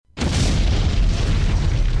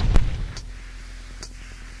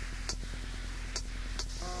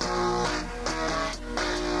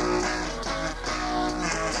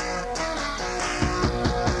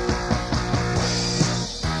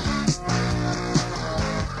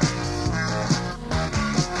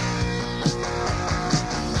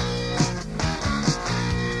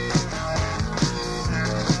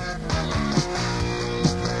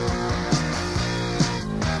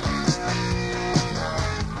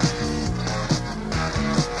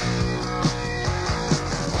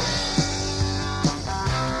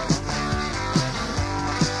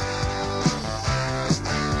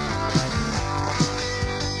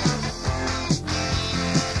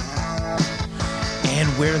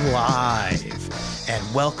And we're live.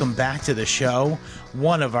 And welcome back to the show.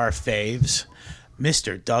 One of our faves,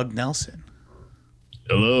 Mr. Doug Nelson.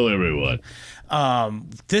 Hello, everyone.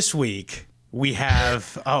 This week we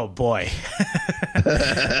have, oh boy,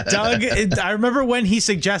 Doug. I remember when he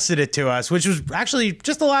suggested it to us, which was actually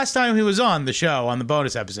just the last time he was on the show, on the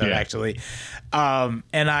bonus episode, actually. And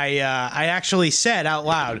I actually said out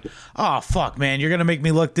loud, "Oh fuck, man, you're gonna make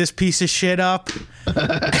me look this piece of shit up."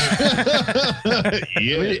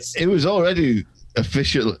 Yes. It was already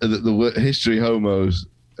official, the History Homo's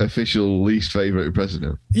official least favorite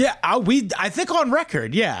president. Yeah, I think on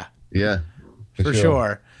record, yeah, Yeah, for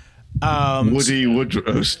sure. Woody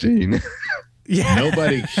Woodrowstein. Yeah,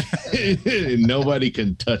 Nobody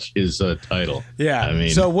can touch his title. yeah. I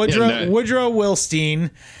mean, So Woodrow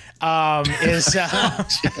Wilstein is.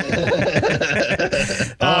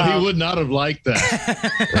 He would not have liked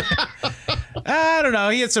that. I don't know.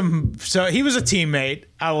 He had some. So he was a teammate,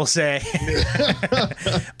 I will say.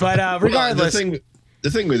 But regardless, the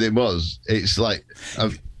thing with him was, it's like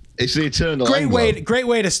it's the eternal. great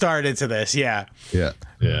way to start into this. Yeah. Yeah.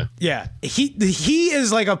 Yeah. Yeah, he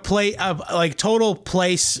is like like total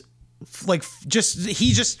place, like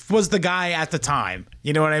he just was the guy at the time.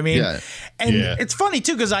 You know what I mean? Yeah. And Yeah. it's funny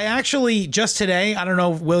too, because I actually just today, I don't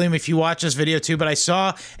know, William, if you watch this video too, but I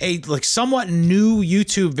saw a like somewhat new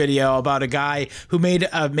YouTube video about a guy who made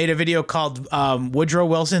a video called Woodrow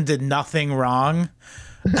Wilson Did Nothing Wrong.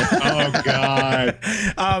 Oh God.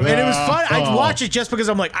 And it was fun. I'd watch it just because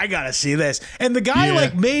I'm like, I gotta see this. And the guy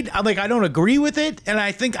I don't agree with it, and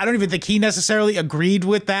I don't even think he necessarily agreed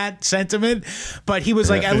with that sentiment, but he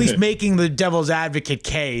was like at least making the devil's advocate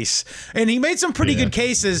case. And he made some pretty good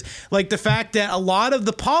cases, like the fact that a lot of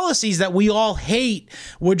the policies that we all hate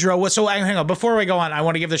Woodrow was. So hang on, before we go on, I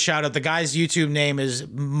want to give the shout out. The guy's YouTube name is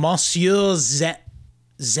Monsieur Zen.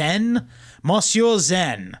 Monsieur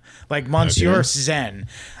Zen, like Monsieur Zen.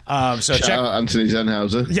 So Shout check out Anthony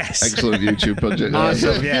Zenhauser. Yes. Excellent YouTube project.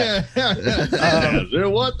 Awesome, yeah.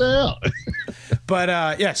 What the hell?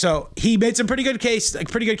 But so he made some pretty good case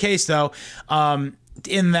though,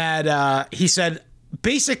 in that he said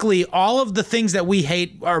basically all of the things that we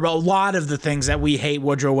hate, or a lot of the things that we hate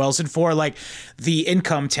Woodrow Wilson for, like the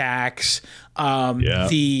income tax,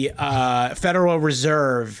 the Federal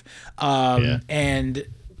Reserve, and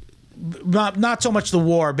not so much the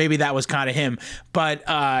war, maybe that was kind of him, but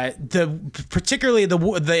particularly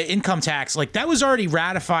the income tax, like that was already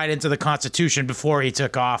ratified into the Constitution before he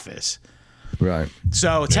took office. Right.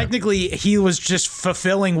 So technically he was just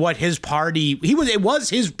fulfilling what his party, it was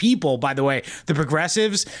his people, by the way, the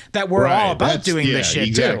progressives, that were all about doing this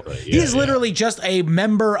shit too. He's literally just a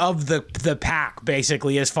member of the pack,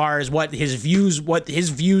 basically, as far as what his views were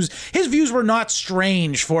not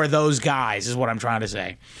strange for those guys, is what I'm trying to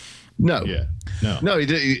say. No. Yeah. No,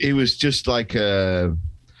 he was just like he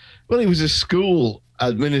was a school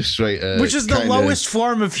administrator, which is the lowest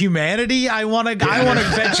form of humanity. I want to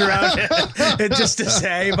venture out just to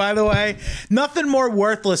say, by the way, nothing more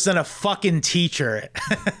worthless than a fucking teacher.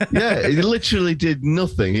 Yeah, he literally did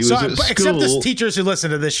nothing. He was at school, except the teachers who listen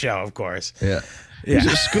to this show, of course. Yeah. He was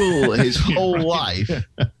at school his whole life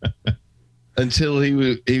until he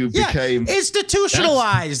became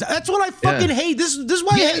institutionalized. That's what I fucking hate. This is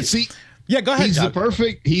why I hate. See, go ahead.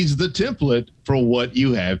 He's the template for what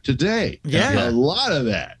you have today. Yeah. And a lot of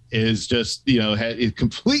that is just, is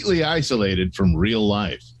completely isolated from real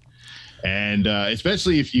life. And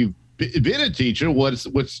especially if you've been a teacher,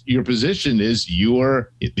 what's your position is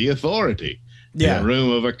you're the authority. In a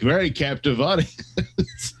room of a very captive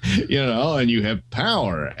audience, and you have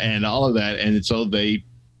power and all of that. And so they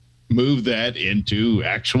move that into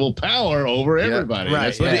actual power over everybody.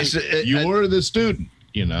 Right. That's what you're the student,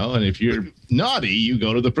 and if you're naughty, you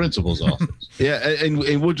go to the principal's office. Yeah. And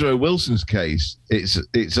in Woodrow Wilson's case, it's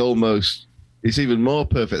even more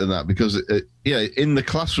perfect than that, because in the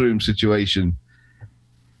classroom situation,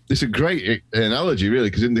 it's a great analogy, really,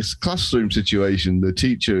 because in this classroom situation, the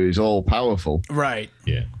teacher is all powerful. Right.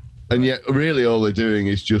 Yeah. And yet really all they're doing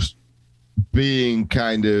is just being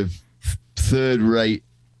kind of third-rate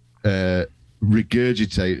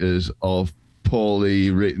regurgitators of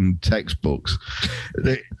poorly written textbooks.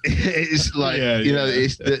 It's like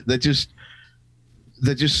they're just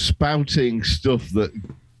spouting stuff that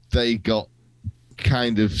they got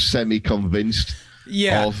kind of semi-convinced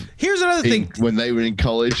Yeah. of Here's another thing. when they were in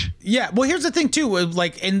college. Yeah, well, here's the thing too.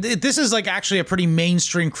 Like, and this is like actually a pretty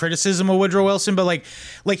mainstream criticism of Woodrow Wilson, but like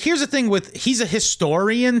here's the thing with he's a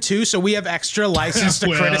historian too, so we have extra license to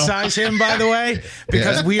criticize him. By the way,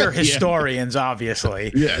 because we are historians,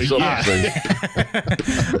 obviously. Yes, obviously.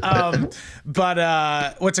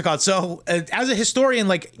 But what's it called? So as a historian,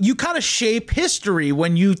 like you kind of shape history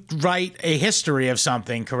when you write a history of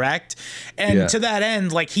something, correct? And to that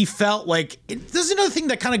end, like he felt like there's another thing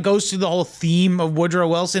that kind of goes through the whole theme of Woodrow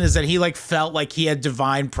Wilson is that he like felt like he had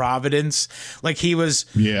divine providence. Like he was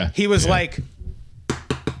like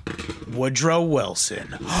Woodrow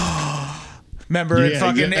Wilson. Remember in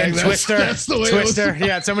fucking in Twister? That's the way Twister.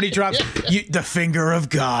 Yeah, somebody drops the finger of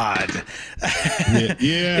God.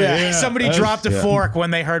 Somebody dropped a fork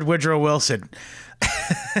when they heard Woodrow Wilson.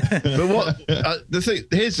 But what the thing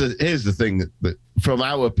here's the thing that from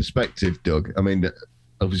our perspective, Doug. I mean,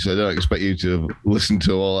 obviously, I don't expect you to listen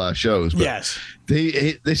to all our shows, but yes,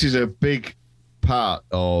 this is a big part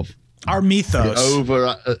of our mythos.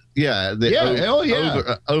 Overarching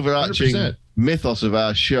 100%. mythos of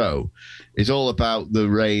our show is all about the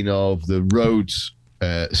reign of the Rhodes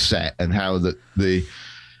set and how the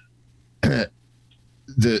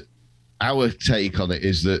our take on it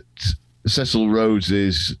is that Cecil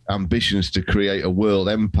Rhodes's ambitions to create a world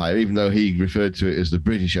empire, even though he referred to it as the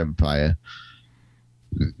British Empire,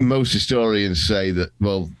 most historians say that,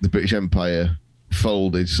 well, the British Empire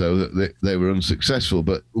folded so that they were unsuccessful.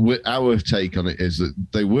 But our take on it is that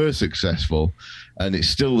they were successful and it's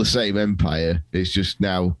still the same empire. It's just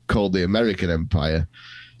now called the American Empire.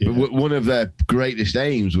 Yeah. But one of their greatest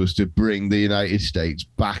aims was to bring the United States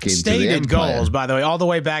back into the empire. Stated goals, by the way, all the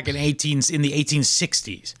way back in the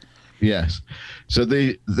 1860s. Yes. So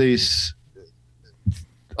this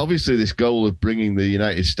obviously this goal of bringing the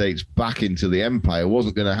United States back into the empire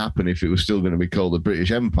wasn't going to happen if it was still going to be called the British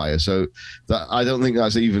Empire. So that I don't think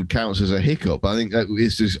that's even counts as a hiccup. I think that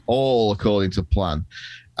this is all according to plan.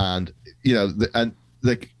 And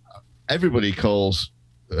everybody calls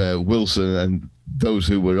Wilson and those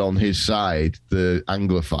who were on his side the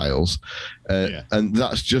Anglophiles, and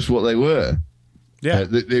that's just what they were. Yeah,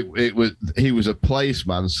 he was a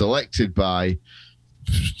placeman selected by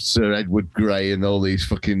Sir Edward Grey and all these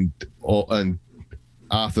fucking and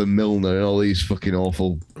Arthur Milner and all these fucking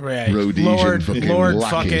awful Rhodesian fucking Lord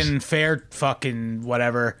lackeys. fucking fair fucking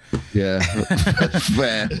whatever. Yeah,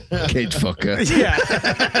 fair kid fucker. Yeah.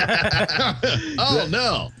 Oh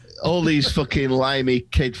no! All these fucking limey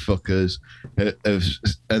kid fuckers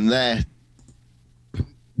and their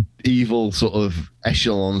evil sort of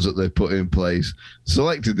echelons that they put in place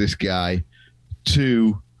selected this guy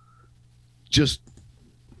to just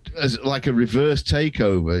as like a reverse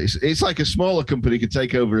takeover. It's like a smaller company could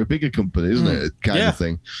take over a bigger company, isn't it? Kind of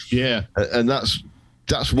thing. Yeah, and that's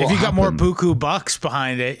what. If you got happened. more buku bucks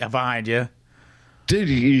behind you, dude,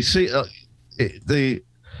 you see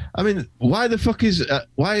I mean, why the fuck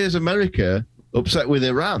why is America upset with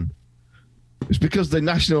Iran? It's because they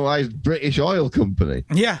nationalized British Oil Company.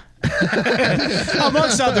 Yeah.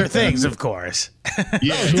 Amongst other things, of course.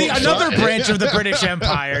 Yeah, another branch of the British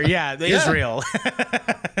Empire. Yeah, Israel.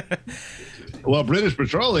 Well, British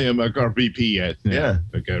Petroleum, our BP,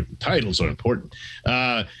 titles are important.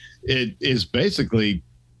 It is basically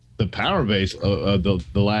the power base of the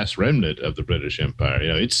last remnant of the British Empire. You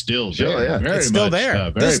know, it's still there. Yeah. It's still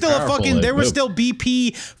there. There's still there were still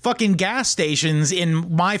BP fucking gas stations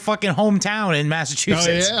in my fucking hometown in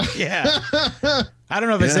Massachusetts. Oh, yeah. I don't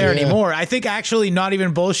know if it's there anymore. I think actually, not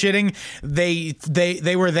even bullshitting,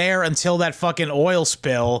 they were there until that fucking oil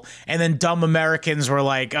spill, and then dumb Americans were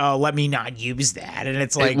like, "Oh, let me not use that." And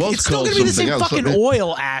it's like it's still gonna be the same fucking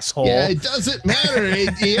oil, asshole. Yeah, it doesn't matter.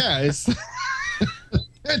 It's.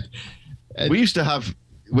 We used to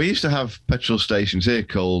have petrol stations here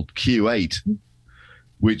called Q8,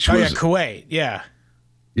 which was Kuwait,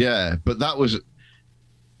 yeah, but that was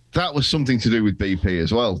something to do with BP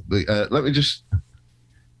as well. Let me just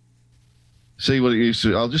see what it used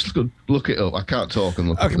to. I'll just look it up. I can't talk and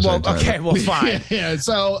look. Fine. Yeah.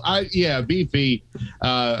 So BP,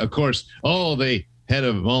 of course. They had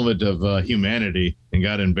a moment of humanity and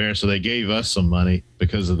got embarrassed, so they gave us some money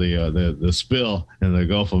because of the spill in the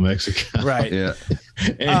Gulf of Mexico. Right. Yeah.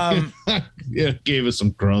 And, gave us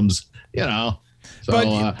some crumbs. You know. So but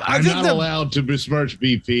I'm not allowed to besmirch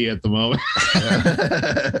BP at the moment.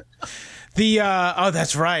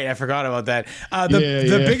 That's right. I forgot about that. There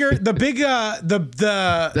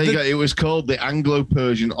you go. It was called the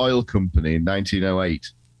Anglo-Persian Oil Company in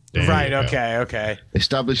 1908. Right. Okay.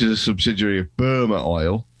 Established as a subsidiary of Burma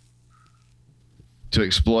Oil to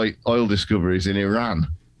exploit oil discoveries in Iran.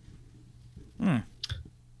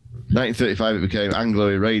 1935, it became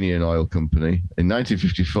Anglo-Iranian Oil Company. In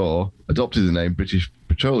 1954, adopted the name British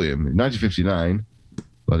Petroleum. In 1959,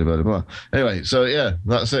 blah, blah, blah, blah. Anyway, so yeah,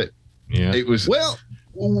 that's it. Yeah. It was... Well,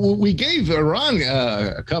 we gave Iran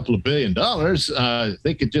a couple of $1 billion.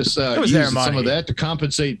 They could just use some of that to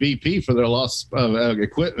compensate BP for their loss of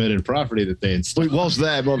equipment and property that they installed. It was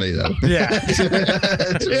their money, though. Yeah.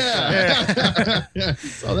 Yeah.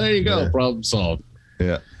 So there you go. Yeah. Problem solved.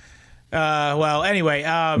 Yeah. Well, anyway,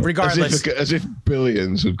 regardless. As if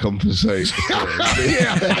billions would compensate.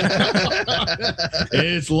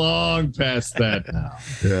 It's long past that now.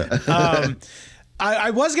 Yeah.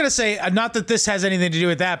 I was going to say, not that this has anything to do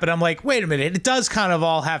with that, but I'm like, wait a minute. It does kind of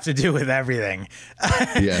all have to do with everything.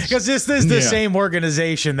 Yes. Because this is the same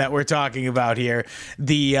organization that we're talking about here.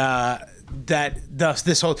 This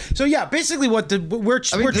whole. So, yeah, basically what we're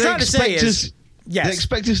trying to say is. Yes. They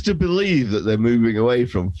expect us to believe that they're moving away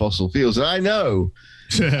from fossil fuels. And I know.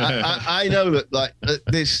 I know that like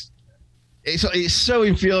this. It's so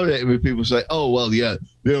infuriating when people say, "Oh well, yeah,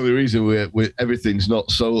 the only reason we're everything's not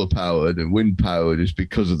solar powered and wind powered is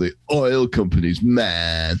because of the oil companies."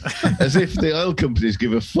 Man, as if the oil companies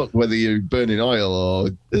give a fuck whether you're burning oil or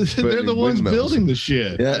they're the ones building the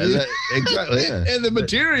shit. Yeah, exactly. Yeah. And the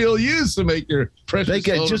material used to make your precious they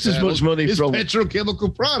get just as much money from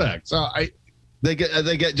petrochemical products. They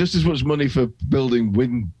get just as much money for building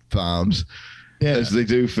wind farms as they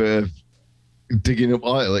do for digging up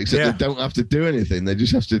oil, except they don't have to do anything. They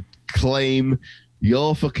just have to claim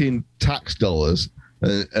your fucking tax dollars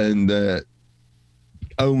and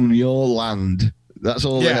own your land. That's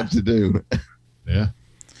all they have to do. Yeah.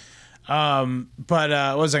 But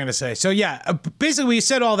what was I going to say? So yeah, basically we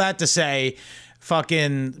said all that to say,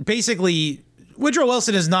 basically Woodrow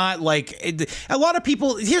Wilson is not like a lot of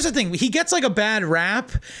people. Here's the thing. He gets like a bad rap.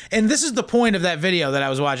 And this is the point of that video that I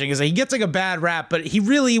was watching, is that he gets like a bad rap, but he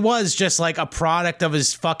really was just like a product of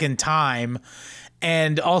his fucking time.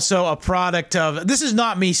 And also a product of, this is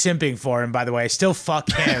not me simping for him, by the way. I still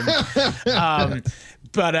fuck him.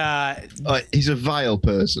 But he's a vile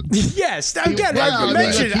person. Yes. Again, I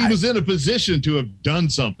mentioned he was in a position to have done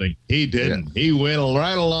something. He didn't. Yeah. He went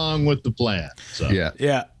right along with the plan. So. Yeah.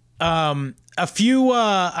 Yeah. A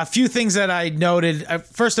few things that I noted.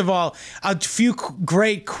 First of all, a few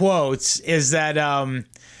great quotes is that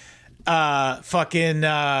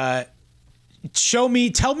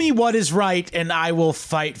tell me what is right and I will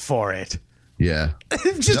fight for it. Yeah.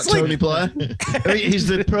 Just is that Tony Blair? I mean, he's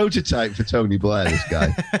the prototype for Tony Blair, this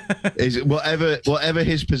guy. Is whatever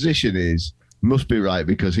his position is, must be right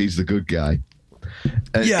because he's the good guy.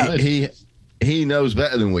 He knows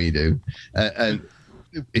better than we do. And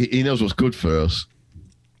he knows what's good for us.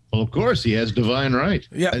 Well, of course, he has divine right.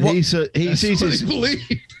 Yeah, and he sees his belief.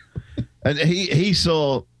 And he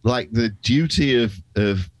saw like the duty of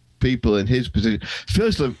people in his position.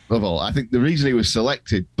 First of all, I think the reason he was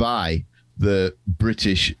selected by the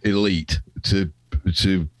British elite to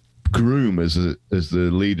groom as the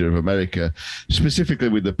leader of America, specifically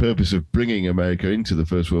with the purpose of bringing America into the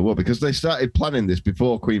First World War, because they started planning this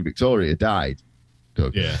before Queen Victoria died.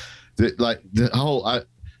 Doug. Yeah. The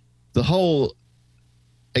whole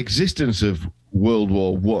existence of World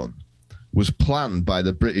War I was planned by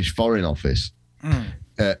the British Foreign Office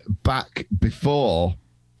back before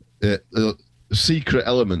secret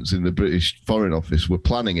elements in the British Foreign Office were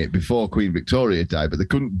planning it before Queen Victoria died, but they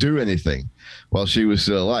couldn't do anything while she was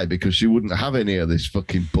still alive because she wouldn't have any of this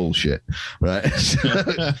fucking bullshit, right?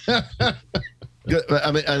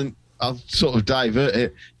 I mean, and I'll sort of divert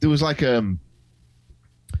it. There was like there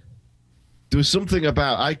was something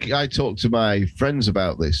about I talk to my friends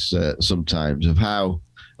about this sometimes of how,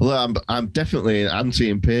 although I'm definitely an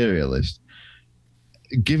anti-imperialist,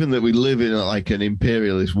 given that we live in like an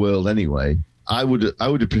imperialist world anyway, I would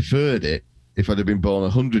have preferred it if I'd have been born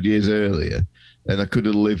 100 years earlier and I could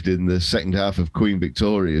have lived in the second half of Queen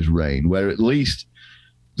Victoria's reign, where at least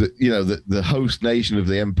the host nation of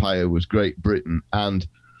the empire was Great Britain, and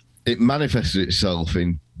it manifested itself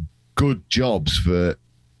in good jobs for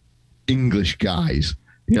English guys.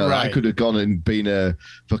 Right. I could have gone and been a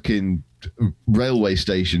fucking railway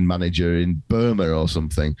station manager in Burma or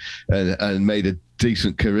something and made a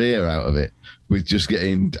decent career out of it with just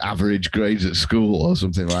getting average grades at school or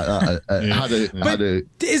something like that.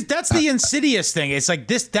 That's the insidious thing. It's like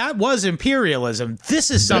that was imperialism.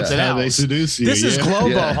 This is something else. They seduce you. This is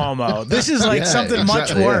globo homo. This is like something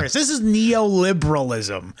much worse. This is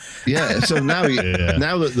neoliberalism. Yeah. So now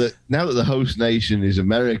that the host nation is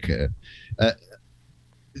America,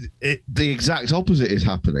 the exact opposite is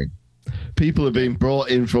happening. people are being brought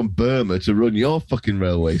in from Burma to run your fucking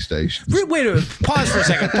railway station. Wait a minute. Pause for a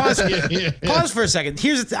second. Pause for a second.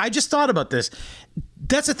 I just thought about this.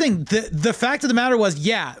 That's the thing. The fact of the matter was,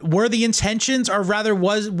 yeah, were the intentions, or rather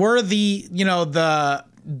were the,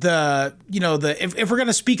 if we're going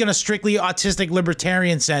to speak in a strictly autistic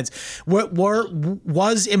libertarian sense,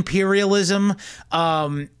 was imperialism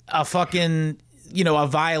a fucking, a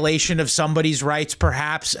violation of somebody's rights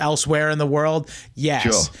perhaps elsewhere in the world? Yes.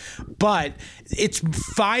 Sure. But its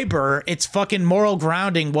fiber, its fucking moral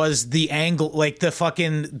grounding was the angle, like the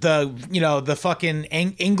fucking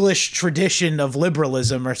English tradition of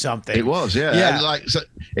liberalism or something. It was, yeah. Yeah. And like, so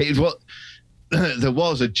it was there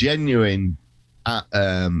was a genuine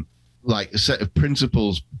like a set of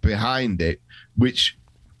principles behind it, which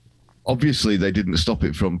obviously they didn't stop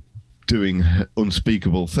it from doing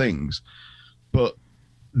unspeakable things, but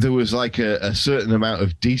there was like a certain amount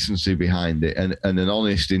of decency behind it and an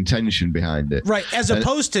honest intention behind it. Right. As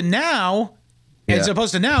opposed to now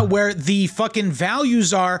where the fucking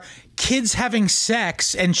values are kids having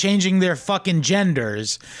sex and changing their fucking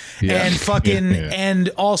genders and fucking and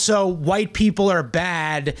also white people are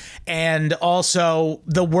bad and also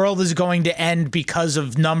the world is going to end because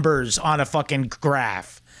of numbers on a fucking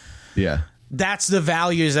graph. Yeah. That's the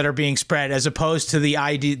values that are being spread, as opposed to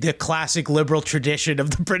the classic liberal tradition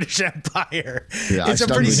of the British Empire. Yeah, it's a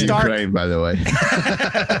pretty stark. Ukraine, by the way.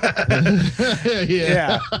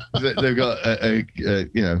 Yeah. They've got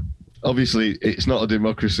obviously it's not a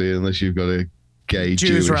democracy unless you've got a gay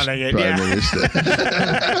Jews Jewish running it, prime minister.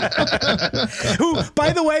 Who,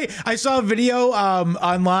 by the way, I saw a video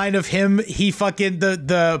online of him. He fucking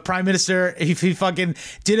the prime minister. He fucking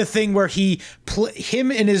did a thing where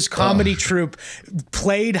him and his comedy troupe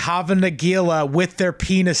played Hava Nagila with their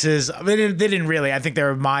penises. They didn't really. I think they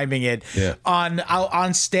were miming it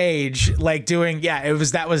on stage, like doing. Yeah,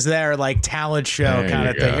 that was their like talent show kind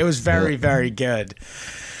of thing. It was very very good.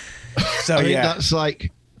 So I mean, that's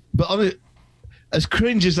like, but on it. As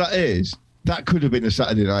cringe as that is, that could have been a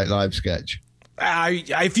Saturday Night Live sketch.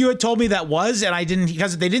 If you had told me that was, and I didn't,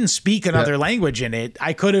 because they didn't speak another language in it,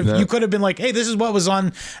 I could have. You could have been like, "Hey, this is what was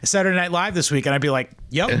on Saturday Night Live this week," and I'd be like,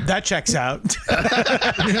 "Yep, that checks out."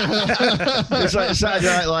 It's like Saturday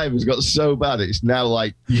Night Live has got so bad, it's now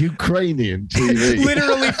like Ukrainian TV.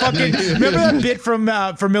 Literally, fucking. Remember that bit from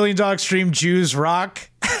Million Dollar Extreme, Jews Rock?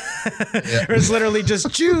 It's literally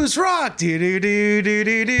just Jews rock, do do do do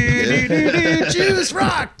do do do do, Jews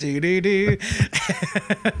rock, do do do.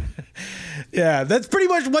 Yeah, that's pretty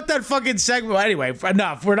much what that fucking segment. Well, anyway,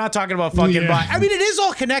 enough. We're not talking about fucking. I mean, it is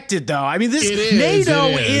all connected, though. I mean, NATO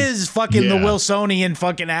is fucking the Wilsonian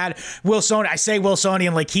fucking Wilsonian. I say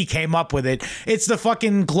Wilsonian like he came up with it. It's the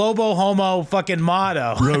fucking globo homo fucking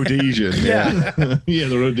motto. Rhodesian. Yeah,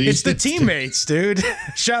 the Rhodesian. It's the teammates, dude.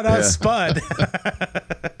 Shout out Spud.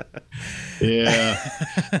 Yeah,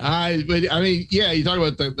 I mean, you talk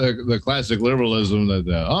about the classic liberalism that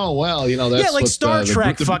that's like Star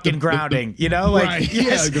Trek fucking grounding, like right,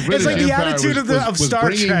 it's like the attitude of Star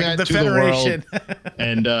Trek, the Federation,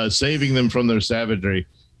 and saving them from their savagery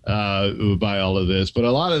by all of this. But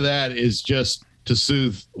a lot of that is just to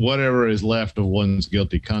soothe whatever is left of one's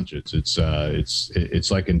guilty conscience. It's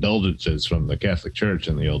like indulgences from the Catholic Church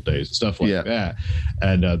in the old days and stuff like that,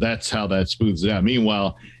 and that's how that smooths it out.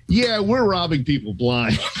 Meanwhile. Yeah, we're robbing people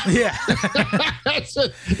blind. Yeah.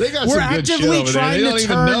 They got we're some good shit actively over trying there. to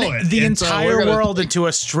turn the entire world into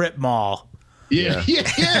a strip mall. Yeah,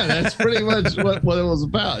 that's pretty much what it was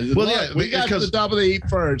about. Well, we got to the top of the heap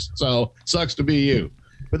first, so sucks to be you.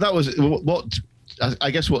 But that was what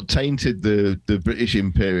I guess what tainted the British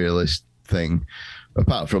imperialist thing,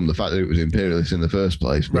 apart from the fact that it was imperialist in the first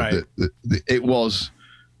place. But right. It was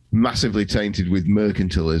massively tainted with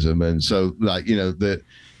mercantilism, and so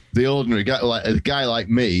the ordinary guy, like a guy like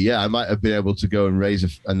me, I might have been able to go and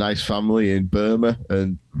raise a nice family in Burma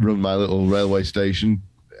and run my little railway station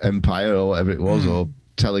empire or whatever it was, or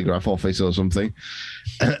telegraph office or something,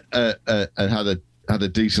 and had a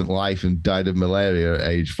decent life and died of malaria at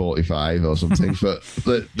age 45 or something. but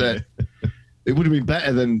it would have been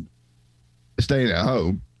better than staying at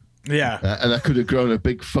home. Yeah, and I could have grown a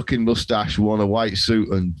big fucking mustache, worn a white suit,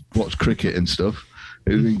 and watched cricket and stuff.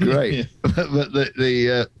 It would have been great.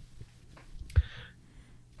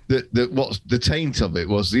 But what's the taint of it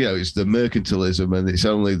was, it's the mercantilism, and it's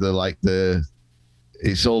only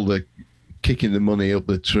it's all the kicking the money up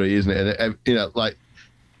the tree, isn't it? And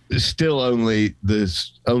there's still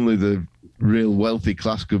there's only the real wealthy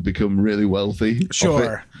class could become really wealthy.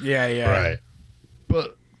 Sure. Yeah. Right.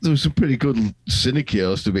 But there was some pretty good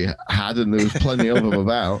sinecures to be had, and there was plenty of them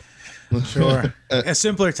about. Sure. A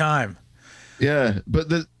simpler time. Yeah, but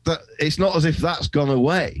it's not as if that's gone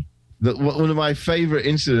away. That one of my favorite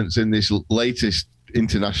incidents in this latest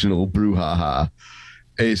international brouhaha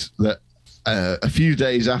is that a few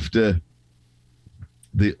days after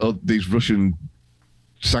these Russian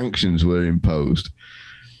sanctions were imposed,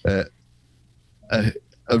 a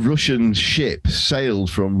Russian ship sailed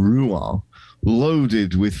from Rouen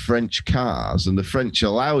loaded with French cars, and the French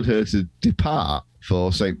allowed her to depart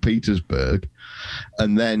for St. Petersburg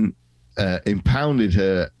and then impounded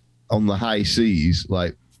her on the high seas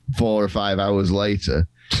like 4 or 5 hours later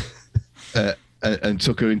and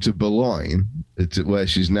took her into Boulogne, where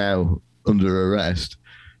she's now under arrest,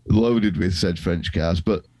 loaded with said French cars.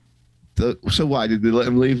 But so why did they let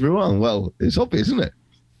them leave Rouen? Well, it's obvious, isn't it?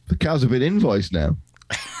 The cars have been invoiced now.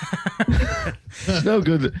 no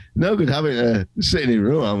good having sitting in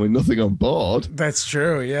Rouen with nothing on board. That's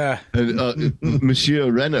true, yeah. And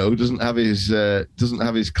Monsieur Renault doesn't have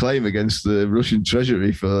his claim against the Russian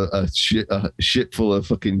treasury for a ship full of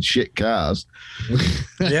fucking shit cars.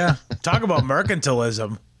 Yeah, talk about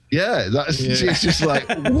mercantilism. Yeah, it's just like,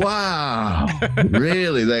 wow,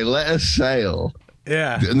 really? They let us sail.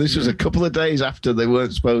 Yeah. And this was a couple of days after they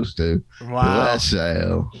weren't supposed to. Wow. Let us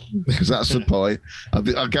sail. Because that's the point.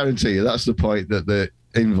 I guarantee you that's the point that the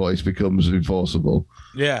invoice becomes enforceable.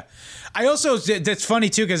 Yeah. I also, that's funny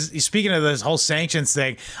too, because speaking of this whole sanctions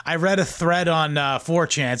thing, I read a thread on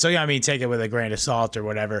 4chan. So, yeah, I mean, take it with a grain of salt or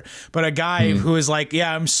whatever. But a guy who was like,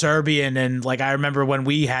 yeah, I'm Serbian. And like, I remember when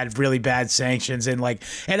we had really bad sanctions, and like,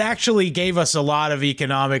 it actually gave us a lot of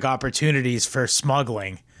economic opportunities for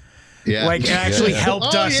smuggling. Yeah. Like, it actually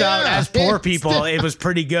helped us out as poor people. It was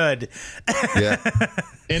pretty good. Yeah.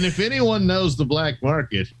 And if anyone knows the black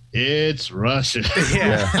market, it's Russia.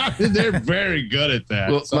 Yeah. They're very good at that.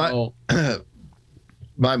 Well, so.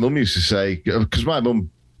 my mum used to say, because my mum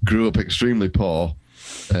grew up extremely poor,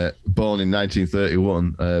 born in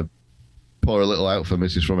 1931, poor little outfit,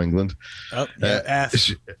 Mrs. from England. Oh, yeah,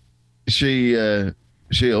 She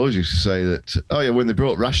always used to say that, oh yeah, when they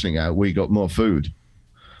brought rationing out, we got more food.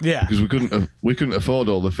 Yeah. Because we couldn't afford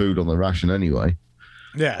all the food on the ration anyway.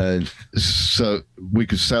 Yeah. And so we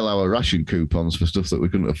could sell our ration coupons for stuff that we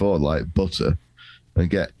couldn't afford, like butter,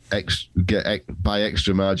 and buy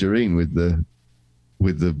extra margarine with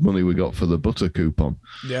the money we got for the butter coupon.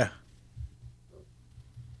 Yeah.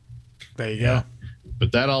 There you go.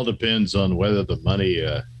 But that all depends on whether the money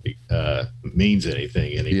means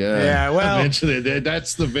anything. Yeah. Well, eventually,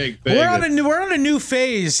 that's the big thing. We're on a new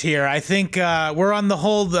phase here. I think we're on the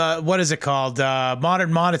whole what is it called?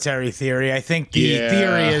 Modern monetary theory. I think the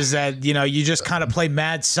theory is that you just kind of play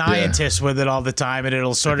mad scientist with it all the time, and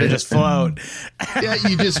it'll sort of just float. Yeah,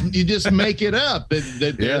 you just make it up.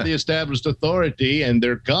 They're the established authority and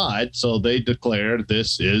they're God, so they declare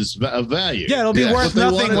this is a value. Yeah, it'll be worth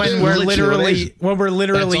nothing when we're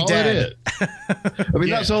literally dead. I mean,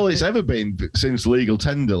 that's all it's ever been since legal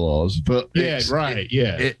tender laws. But they're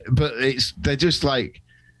just like,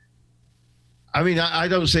 I mean, I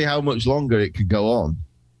don't see how much longer it could go on.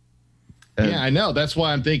 Yeah, I know. That's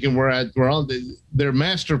why I'm thinking we're on their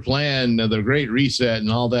master plan, the Great Reset, and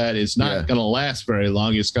all that is not going to last very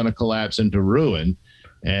long. It's going to collapse into ruin,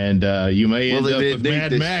 and you may end up with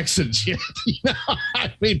Mad Max and shit.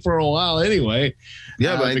 I mean, for a while anyway.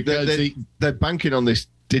 Yeah, but because they're banking on this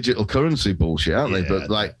digital currency bullshit, aren't they? But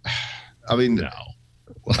like, I mean, no,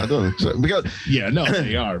 I don't know. Because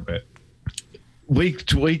they are, but. We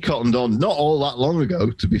cottoned on not all that long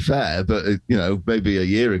ago, to be fair, but maybe a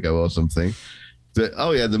year ago or something. That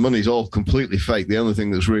the money's all completely fake. The only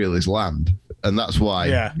thing that's real is land, and that's why.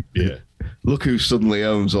 Yeah. Look who suddenly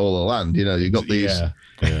owns all the land. You've got these.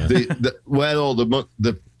 Where all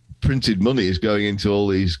the printed money is going into all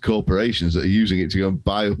these corporations that are using it to go and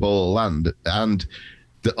buy up all the land, and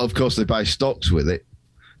of course they buy stocks with it.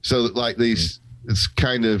 So like these, it's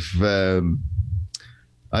kind of.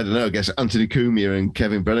 I don't know, I guess Anthony Cumia and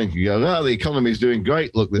Kevin Brennan can go, the economy's doing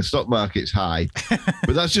great. Look, the stock market's high.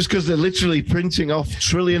 But that's just because they're literally printing off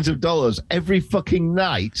trillions of dollars every fucking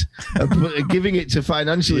night and giving it to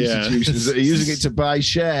financial institutions that are using it to buy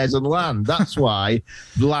shares and land. That's why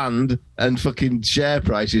land and fucking share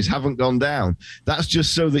prices haven't gone down. That's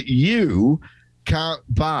just so that you can't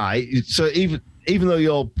buy. So even though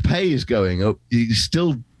your pay is going up, you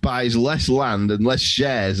still buys less land and less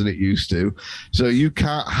shares than it used to, so you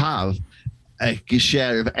can't have a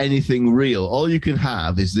share of anything real. All you can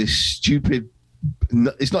have is this stupid,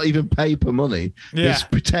 it's not even paper money, this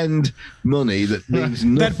pretend money that means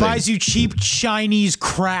nothing, that buys you cheap Chinese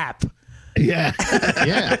crap. Get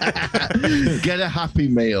a Happy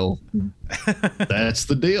Meal. That's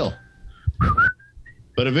the deal.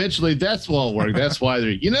 But eventually that's won't work. That's why they're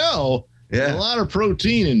Yeah. A lot of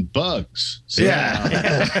protein in bugs. So,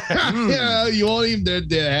 Yeah. you won't even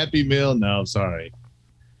the Happy Meal. No, sorry.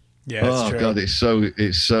 Yeah, it's Oh true. God, it's so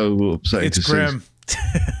upsetting. It's to see. grim.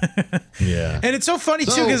 Yeah. And it's so funny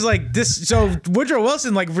too, So- because like this, so Woodrow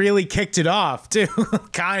Wilson like really kicked it off too,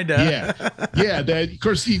 kind of. Yeah. That of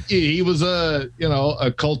course he was a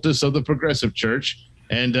cultist of the Progressive Church,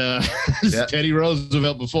 and Teddy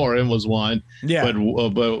Roosevelt before him was one. Yeah. But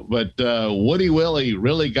Woody Willie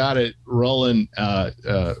really got it rolling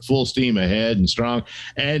full steam ahead and strong.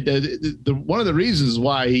 And the one of the reasons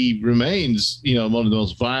why he remains one of the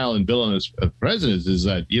most vile and villainous presidents is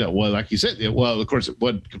that like you said, of course it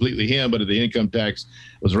wasn't completely him, but the income tax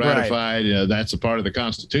was ratified. Right. That's a part of the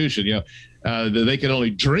Constitution. They can only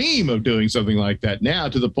dream of doing something like that now,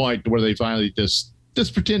 to the point where they finally just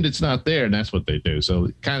pretend it's not there, and that's what they do. So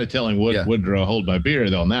kind of telling Woodrow, hold my beer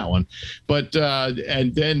on that one. But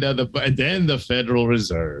and then the Federal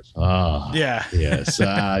Reserve. Oh, Yeah. Yes.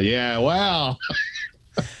 Yeah. Wow.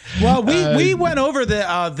 Well, we went over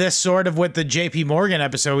this sort of with the J.P. Morgan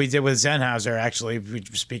episode we did with Sennhauser. Actually,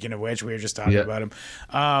 speaking of which, we were just talking about him.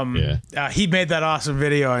 He made that awesome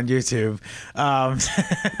video on YouTube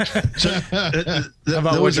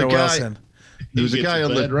about Woodrow Wilson. There was a guy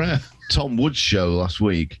on the Tom Woods show last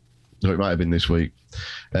week, or it might have been this week,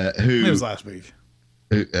 who It was last week.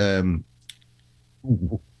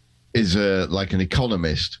 Is like an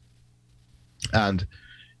economist, and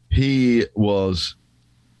he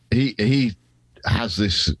has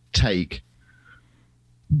this take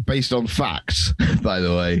based on facts, by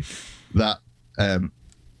the way, that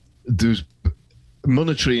there's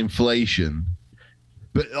monetary inflation,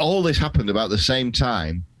 but all this happened about the same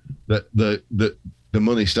time that the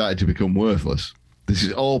money started to become worthless. This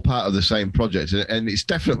is all part of the same project, and it's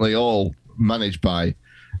definitely all managed by,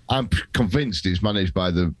 I'm convinced it's managed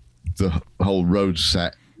by the whole Rhodes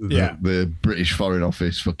set, the British Foreign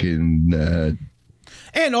Office fucking...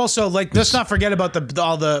 And also, like, let's not forget about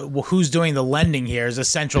all the who's doing the lending here is the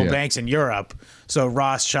central banks in Europe. So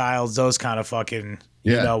Rothschilds, those kind of fucking,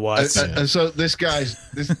 you know what. And so this guy's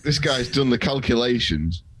done the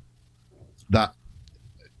calculations that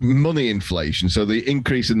money inflation, so the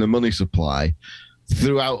increase in the money supply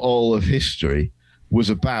throughout all of history, was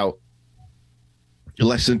about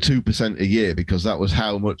less than 2% a year, because that was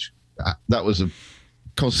how much that was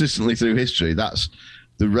consistently through history. That's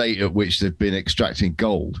the rate at which they've been extracting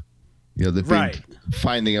gold. They've been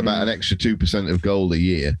finding about an extra 2% of gold a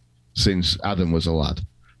year since Adam was a lad.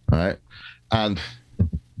 All right. And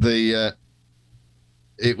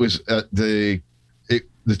it was at the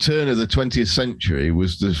turn of the 20th century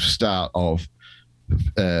was the start of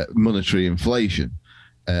monetary inflation.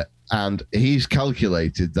 And he's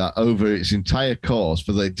calculated that over its entire course,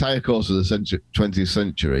 for the entire course of the 20th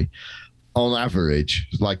century, on average,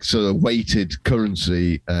 like sort of weighted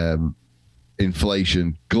currency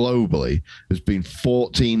inflation globally has been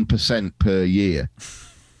 14% per year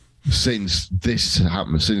since this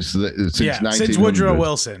happened, since 1900. Since Woodrow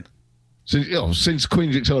Wilson. Since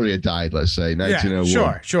Queen Victoria died, let's say, 1901.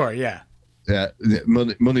 Yeah, sure, yeah. Yeah,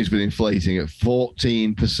 money's been inflating at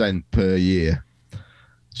 14% per year.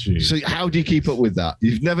 Jeez. So how do you keep up with that?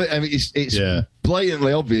 You've never. I mean, it's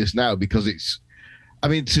blatantly obvious now, because it's. I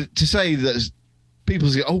mean, to say that people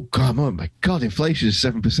say, "Oh God, oh my God, inflation is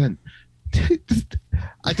 7%."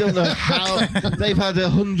 I don't know how they've had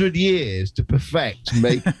 100 years to perfect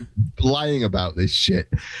lying about this shit.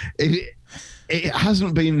 It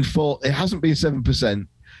hasn't been 7%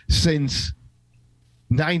 since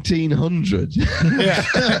 1900.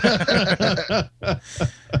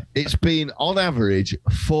 It's been on average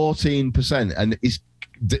 14%, and it's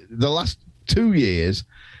the last 2 years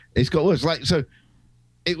it's got worse. Like, so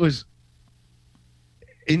it was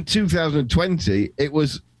in 2020 it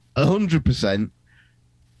was 100%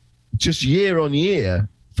 just year on year.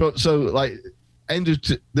 So like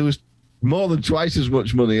there was more than twice as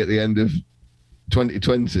much money at the end of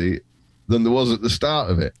 2020 than there was at the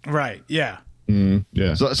start of it. Right. Yeah.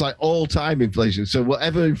 Yeah. So that's like all-time inflation. So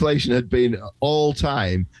whatever inflation had been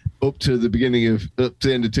all-time up to the end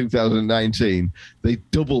of 2019, they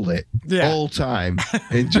doubled it all-time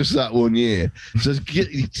in just that 1 year. So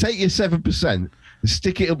take your 7% and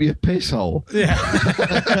stick it up your piss hole. Yeah.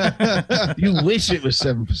 You wish it was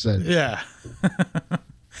 7%. Yeah. But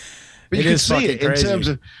you can see it in terms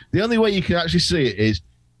of, the only way you can actually see it is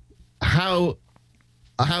how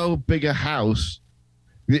big a house.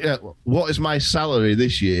 What is my salary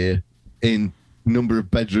this year in number of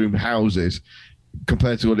bedroom houses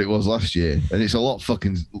compared to what it was last year? And it's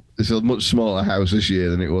a much smaller house this year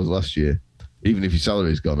than it was last year. even if your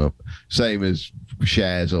salary's gone up. Same as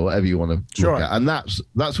shares or whatever you want to look at. And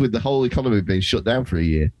that's with the whole economy being shut down for a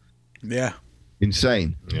year. Yeah.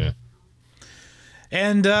 Insane. Yeah.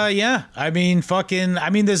 And I mean,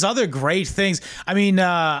 there's other great things. I mean,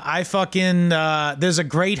 there's a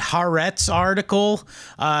great Haaretz article.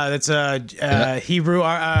 That's a Hebrew,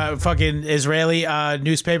 fucking Israeli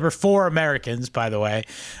newspaper for Americans, by the way.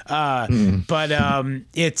 But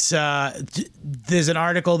it's there's an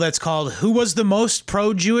article that's called "Who was the most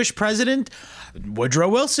pro-Jewish president?" Woodrow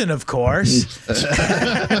Wilson, of course. So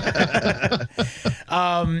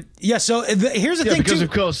here's the thing, because too.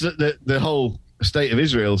 of course the whole state of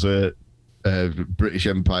Israel's a British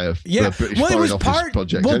Empire. Yeah, British well, it was Office part.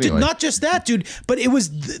 project Well, anyway. not just that, dude, but it was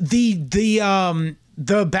the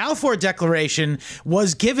Balfour Declaration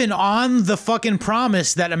was given on the fucking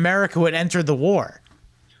promise that America would enter the war.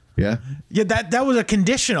 Yeah. Yeah, that was a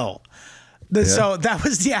conditional. So that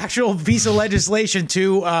was the actual piece of legislation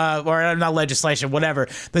or not legislation, whatever,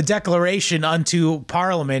 the declaration unto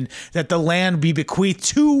Parliament that the land be bequeathed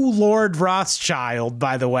to Lord Rothschild,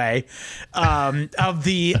 by the way, of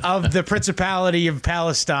the Principality of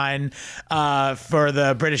Palestine for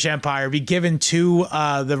the British Empire be given to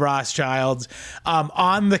the Rothschilds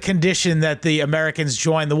on the condition that the Americans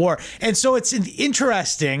join the war. And so it's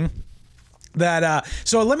interesting that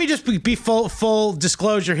so let me just be full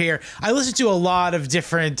disclosure here. I listened to a lot of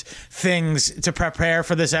different things to prepare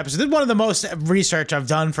for this episode. This is one of the most research I've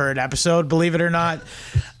done for an episode, believe it or not.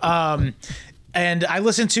 And I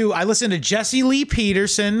listened to Jesse Lee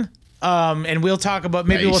Peterson. And we'll talk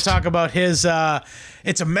about his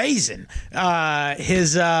it's amazing.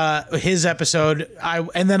 His episode.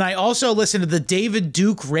 And then I also listened to the David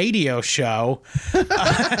Duke radio show.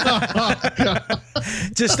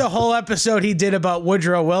 Just the whole episode he did about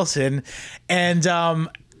Woodrow Wilson. And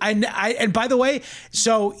and by the way,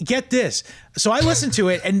 so get this. So I listened to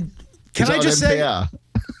it, and can I just say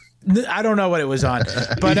I don't know what it was on,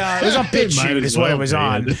 but it was on BitChute is what it was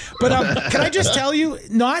on. But can I just tell you,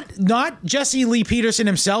 not Jesse Lee Peterson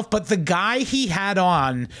himself, but the guy he had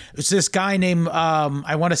on was this guy named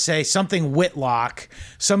I want to say something Whitlock,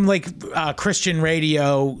 some Christian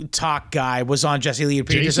radio talk guy was on Jesse Lee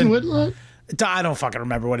Peterson. Jason Whitlock? I don't fucking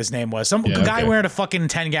remember what his name was. Some guy wearing a fucking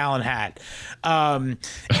 10-gallon hat. But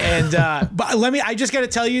I just got to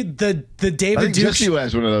tell you, the David I think Duke. Jesse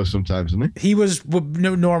wears one of those sometimes, doesn't he? He was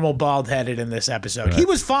normal bald-headed in this episode. Right. He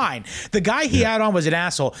was fine. The guy he had on was an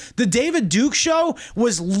asshole. The David Duke show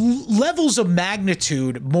was levels of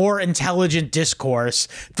magnitude more intelligent discourse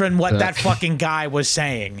than what that fucking guy was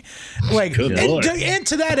saying. And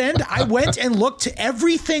to that end, I went and looked to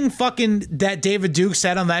everything fucking that David Duke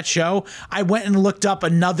said on that show. I went and looked up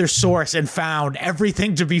another source and found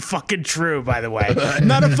everything to be fucking true, by the way.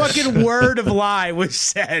 Not a fucking word of lie was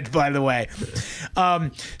said, by the way.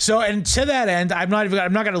 So, and to that end, I'm not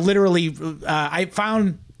going to literally, I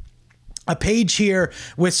found a page here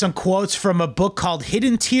with some quotes from a book called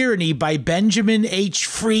Hidden Tyranny by Benjamin H.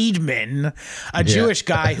 Friedman, a Jewish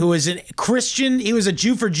guy who was a Christian. He was a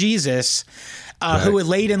Jew for Jesus. Who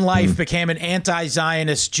late in life became an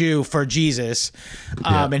anti-Zionist Jew for Jesus.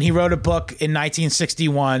 And he wrote a book in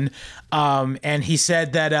 1961. And he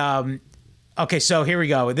said that, okay, so here we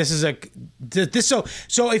go. This is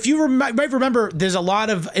so if you might remember, there's a lot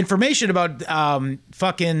of information about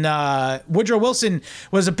Woodrow Wilson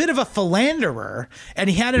was a bit of a philanderer, and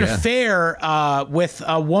he had an affair with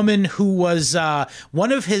a woman who was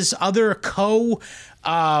one of his other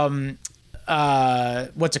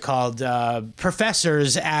what's it called?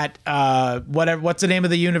 Professors at what's the name of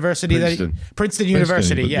the university? Princeton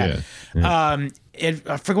University. Yeah. I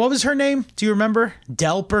forget, what was her name? Do you remember?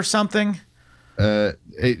 Delp or something?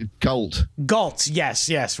 Galt. Galt.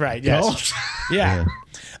 Yes. Right. Yes. Galt. Yeah.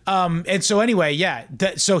 And so anyway,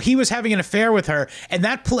 so he was having an affair with her, and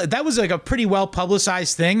that was like a pretty well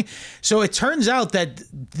publicized thing. So it turns out that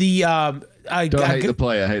the Don't hate the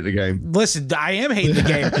player, hate the game. Listen, I am hating the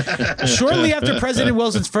game. Shortly after President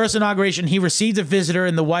Wilson's first inauguration, he received a visitor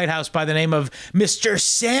in the White House by the name of Mr.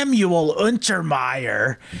 Samuel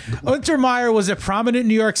Untermeyer. Untermeyer was a prominent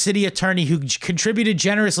New York City attorney who contributed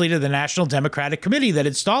generously to the National Democratic Committee that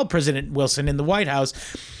installed President Wilson in the White House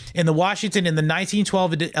in Washington in the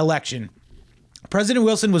 1912 election. President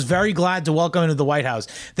Wilson was very glad to welcome him to the White House.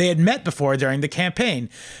 They had met before during the campaign.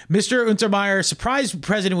 Mr. Untermeyer surprised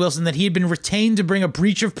President Wilson that he had been retained to bring a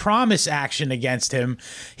breach of promise action against him.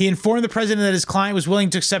 He informed the president that his client was willing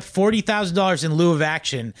to accept $40,000 in lieu of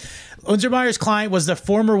action. Untermeyer's client was the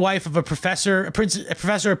former wife of a professor at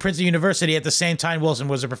Princeton University. At the same time, Wilson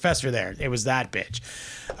was a professor there. It was that bitch.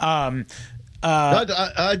 I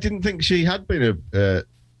didn't think she had been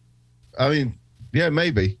I mean, yeah,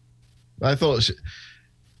 maybe. I thought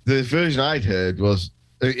the version I'd heard was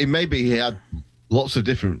maybe he had lots of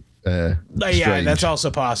different. Yeah, that's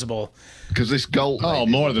also possible. Because this Galt.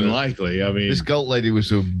 More than likely. I mean, this Galt lady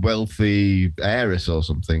was a wealthy heiress or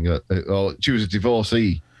something, or she was a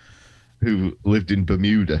divorcee who lived in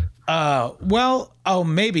Bermuda.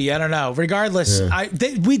 Maybe, I don't know. Regardless,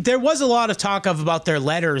 there was a lot of talk about their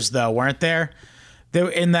letters, though, weren't there?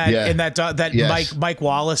 In that yes. Mike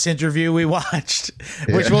Wallace interview we watched,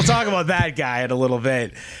 which we'll talk about that guy in a little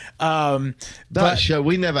bit. That show,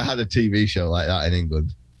 we never had a TV show like that in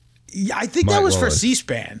England. Yeah, I think that was Wallace. For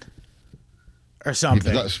C-SPAN or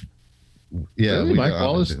something. Really? Mike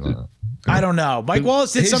Wallace. I don't know. Mike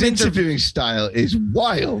Wallace did some interviewing style is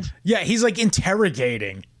wild. Yeah, he's like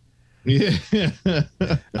interrogating. Yeah.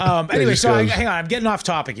 Anyway, hang on. I'm getting off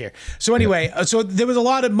topic here. So anyway, so there was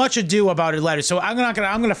much ado about her letter. So I'm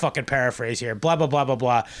gonna fucking paraphrase here. Blah blah blah blah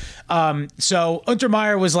blah. So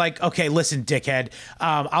Untermeyer was like, okay, listen, dickhead,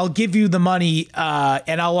 I'll give you the money,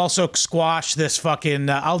 and I'll also squash this fucking.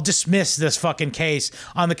 I'll dismiss this fucking case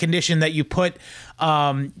on the condition that you put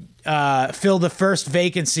fill the first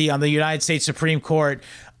vacancy on the United States Supreme Court.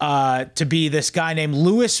 To be this guy named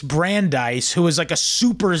Louis Brandeis, who was like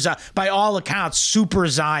by all accounts, super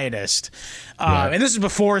Zionist. And this is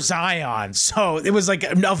before Zion. So it was like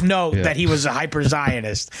of note that he was a hyper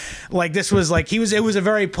Zionist. Like this was like, it was a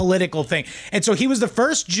very political thing. And so he was the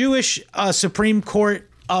first Jewish Supreme Court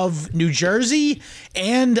of New Jersey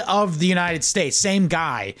and of the United States. Same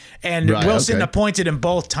guy. And Wilson appointed him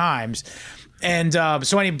both times. And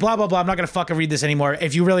so anyway, blah, blah, blah. I'm not going to fucking read this anymore.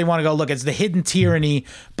 If you really want to go look, it's The Hidden Tyranny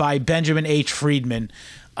by Benjamin H. Friedman.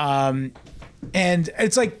 And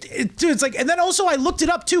it's like, and then also I looked it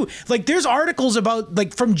up too. Like there's articles about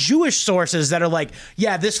like from Jewish sources that are like,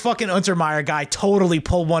 yeah, this fucking Untermeyer guy totally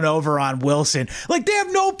pulled one over on Wilson. Like they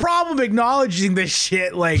have no problem acknowledging this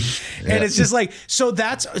shit. Like, and it's just like, so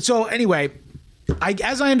anyway,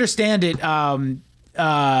 as I understand it,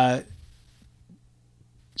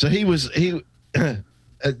 so he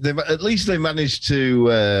at least they managed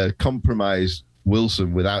to compromise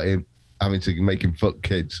Wilson without him having to make him fuck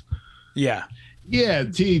kids. Yeah. Yeah,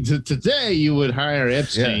 today you would hire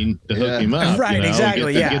Epstein to hook him up. Right,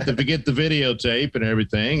 exactly. Get the videotape and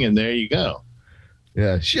everything, and there you go.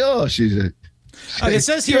 Yeah, sure. It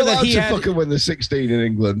says here that he had fucking when they're 16 in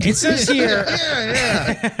England. It says here.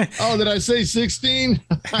 yeah. Oh, did I say 16?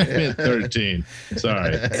 I meant 13.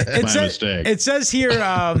 Sorry, my mistake. It says here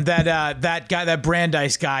that guy, that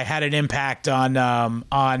Brandeis guy, had an impact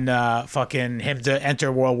on fucking him to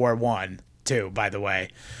enter World War I too. By the way.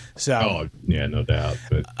 So, no doubt.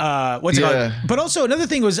 But what's it called? But also another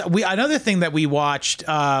thing that we watched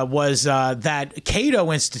was that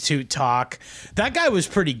Cato Institute talk. That guy was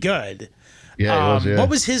pretty good. Yeah, What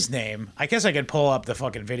was his name? I guess I could pull up the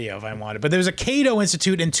fucking video if I wanted. But there was a Cato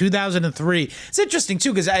Institute in 2003. It's interesting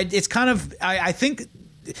too because it's kind of I think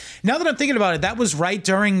now that I'm thinking about it, that was right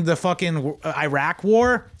during the fucking Iraq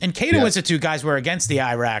War, and Cato Institute guys were against the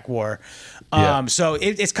Iraq War. So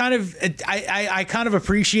it's kind of I kind of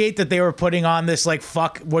appreciate that they were putting on this like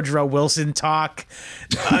fuck Woodrow Wilson talk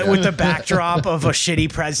with the backdrop of a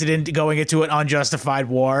shitty president going into an unjustified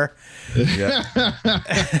war. Yeah.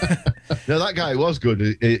 No, that guy was good.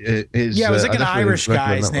 It was like an Irish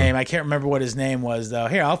guy's name. I can't remember what his name was though.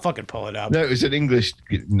 Here, I'll fucking pull it up. No, it was an English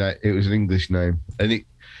name, and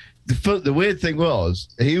the weird thing was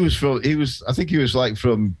I think he was like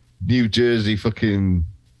from New Jersey fucking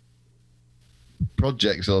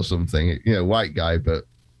projects or something, white guy, but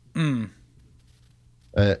he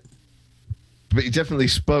definitely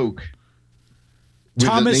spoke.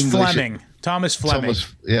 Thomas Fleming. English,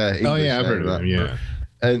 I've heard of him. Yeah,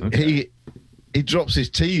 and he drops his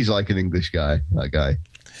T's like an English guy. That guy.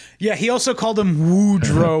 Yeah, he also called him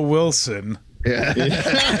Woodrow Wilson. Yeah.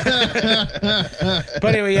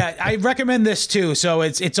 But anyway, I recommend this too. So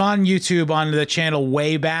it's on YouTube on the channel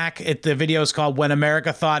Way Back. The video is called When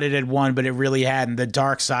America Thought It Had Won, but it really hadn't. The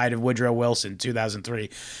Dark Side of Woodrow Wilson, 2003.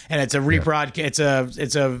 And it's a rebroadcast.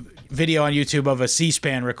 It's a video on YouTube of a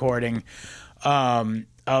C-SPAN recording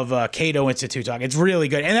of Cato Institute talk. It's really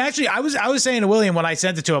good. And actually, I was saying to William when I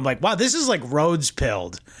sent it to him, like, wow, this is like Rhodes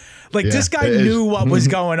pilled. Like this guy knew what was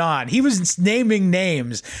going on. He was naming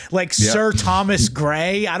names like Sir Thomas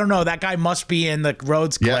Gray. I don't know. That guy must be in the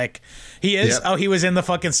Rhodes clique. He is. Oh, he was in the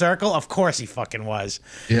fucking circle. Of course, he fucking was.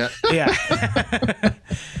 Yeah. Yeah.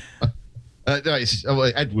 No, it's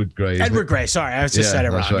Edward Gray. Edward Gray. Sorry, I just said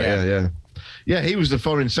it wrong. Right. Yeah. Yeah, he was the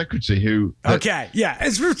foreign secretary who. Okay, yeah,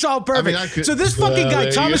 it's all perfect. I could- so this fucking guy, there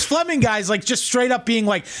you Thomas go. Fleming guy, is like just straight up being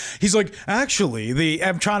like, he's like, actually,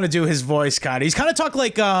 I'm trying to do his voice kind of. He's kind of talk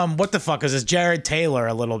like, what the fuck is this, Jared Taylor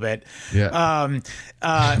a little bit. Yeah.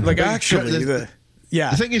 Like actually, The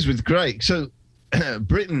thing is with Grey, so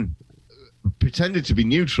Britain pretended to be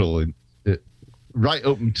neutral right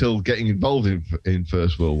up until getting involved in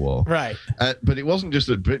First World War. right. But it wasn't just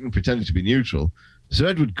that Britain pretended to be neutral. Sir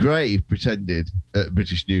Edward Grey pretended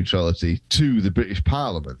British neutrality to the British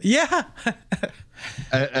Parliament. Yeah.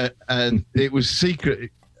 And it was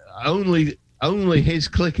secret. Only his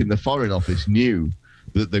clique in the Foreign Office knew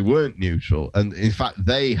that they weren't neutral. And in fact,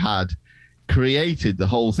 they had created the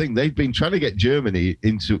whole thing. They'd been trying to get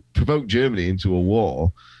provoke Germany into a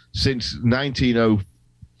war since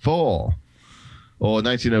 1904 or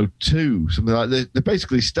 1902, something like that. They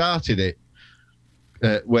basically started it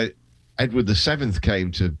when Edward VII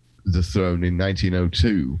came to the throne in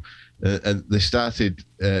 1902, and they started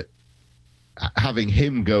having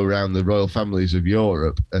him go around the royal families of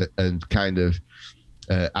Europe and kind of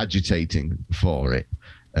agitating for it.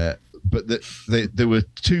 But there were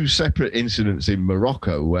two separate incidents in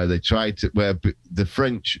Morocco where the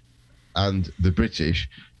French and the British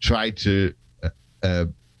tried to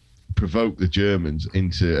provoke the Germans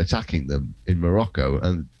into attacking them in Morocco,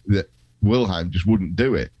 and Wilhelm just wouldn't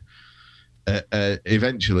do it.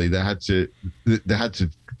 Eventually, they had to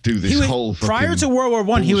do this whole. Prior to World War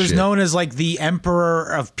One, he was bullshit. known as like the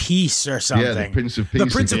Emperor of Peace or something. Yeah, the Prince of Peace. The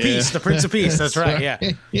Prince of Peace. The Prince of Peace. That's right.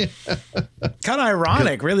 Yeah. Kind of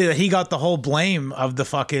ironic, really, that he got the whole blame of the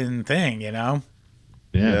fucking thing. You know.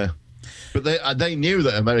 Yeah. But they knew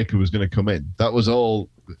that America was going to come in. That was all.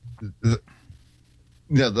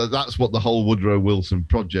 Yeah, that's what the whole Woodrow Wilson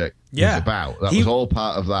project was about. That was all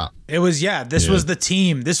part of that. It was, This was the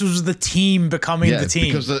team. This was the team becoming the team.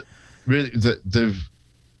 Because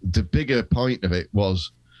the bigger point of it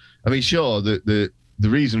was, I mean, sure, the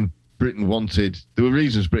reason Britain wanted, there were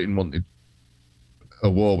reasons Britain wanted a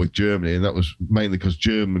war with Germany, and that was mainly because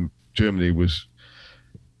Germany was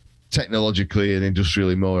technologically and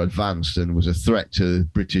industrially more advanced and was a threat to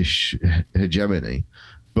British hegemony.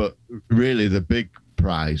 But really, the big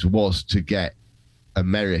prize was to get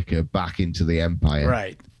America back into the empire.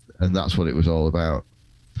 Right. And that's what it was all about.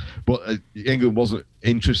 But England wasn't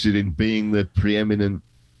interested in being the preeminent,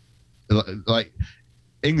 like,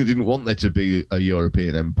 England didn't want there to be a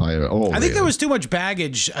European empire at all. I think there was too much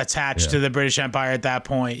baggage attached to the British Empire at that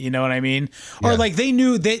point. You know what I mean? Or Yeah. like they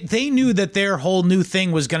knew that their whole new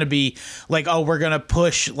thing was going to be like, oh, we're going to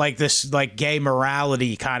push like this like gay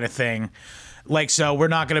morality kind of thing. Like, so we're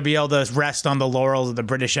not going to be able to rest on the laurels of the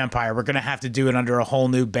British Empire. We're going to have to do it under a whole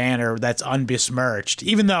new banner that's unbesmirched.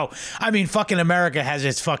 Even though, I mean, fucking America had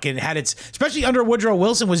its, especially under Woodrow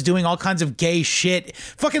Wilson, was doing all kinds of gay shit.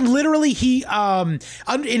 Fucking literally, he, in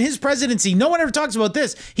his presidency, no one ever talks about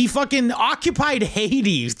this. He fucking occupied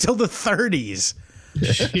Haiti till the 30s.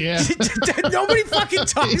 Yeah. Nobody fucking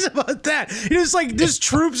talks about that. You know, it's like this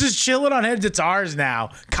troops is chilling on head guitars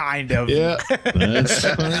now, kind of. Yeah. That's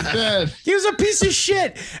what it said. He was a piece of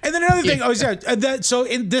shit. And then another thing, so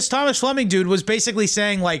in this Thomas Fleming dude was basically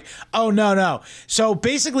saying like, oh no. So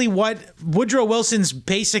basically what Woodrow Wilson's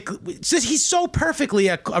he's so perfectly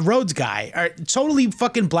a Rhodes guy, or totally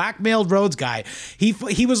fucking blackmailed Rhodes guy. He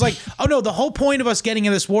was like, oh no, the whole point of us getting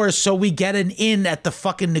in this war is so we get an in at the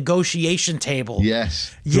fucking negotiation table. Yes.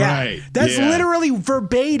 Yeah, Right. that's Yeah. literally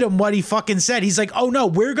verbatim what he fucking said. He's like, oh no,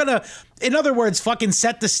 we're gonna, in other words, fucking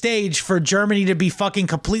set the stage for Germany to be fucking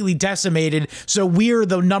completely decimated. So we're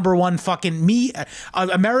the number one fucking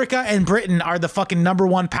America and Britain are the fucking number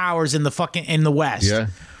one powers in the West. Yeah.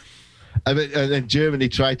 I mean, and then Germany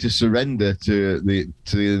tried to surrender to the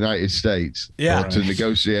United States, Yeah. or to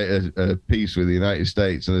negotiate a peace with the United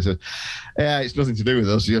States, and they said, "Yeah, it's nothing to do with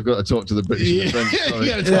us. You've got to talk to the British and the French." Sorry.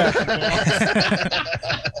 You gotta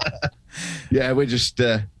talk Yeah, we're just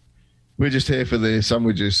here for the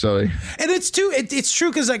sandwiches. Sorry. And it's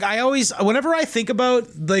true because like I always, whenever I think about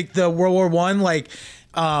like the World War I, like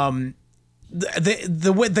the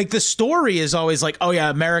way, like the story is always like, oh yeah,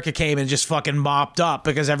 America came and just fucking mopped up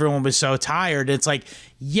because everyone was so tired. It's like,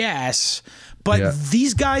 yes, but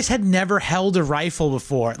these guys had never held a rifle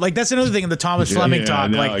before. Like that's another thing in the Thomas Fleming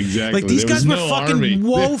talk. no, Like, exactly. like these There was guys were no fucking army.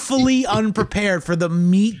 woefully unprepared for the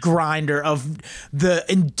meat grinder of the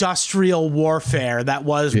industrial warfare that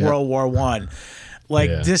was World War I. Like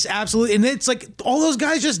this absolutely, and it's like all those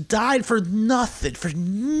guys just died for nothing.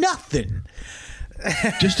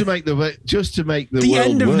 Just to make the world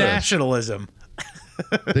End of worse. nationalism.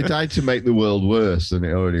 They died to make the world worse than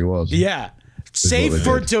it already was. Yeah. Safe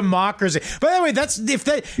for democracy. By the way, that's if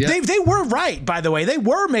they were right. By the way, they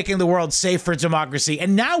were making the world safe for democracy,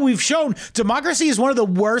 and now we've shown democracy is one of the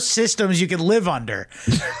worst systems you can live under.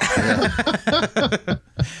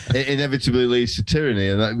 It inevitably leads to tyranny,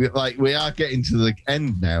 and like we are getting to the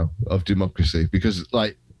end now of democracy, because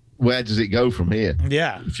like where does it go from here?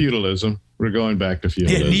 Yeah, feudalism. We're going back to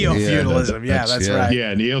feudalism. Yeah, neo-feudalism. That's right.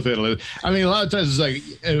 Yeah, neo-feudalism. I mean, a lot of times it's like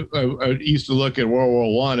I used to look at World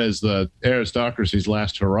War I as the aristocracy's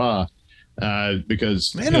last hurrah,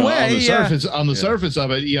 because in a way, on the surface of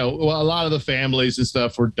it, a lot of the families and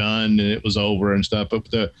stuff were done and it was over and stuff.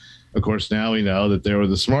 But of course, now we know that there were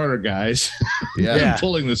the smarter guys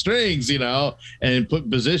pulling the strings, and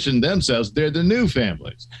positioned themselves. They're the new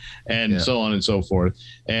families, and so on and so forth.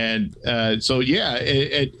 And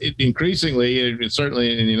it increasingly,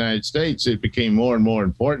 certainly in the United States, it became more and more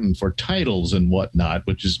important for titles and whatnot,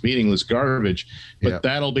 which is meaningless garbage. But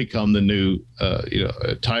that'll become the new,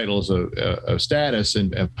 titles of status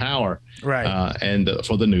and of power, right? And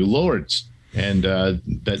for the new lords. And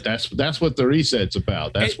that's what the reset's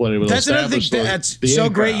about. That's what it will establish. That's another thing that's so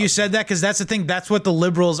great you said that, because that's the thing. That's what the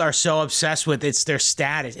liberals are so obsessed with. It's their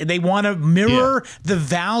status. They want to mirror the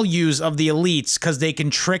values of the elites because they can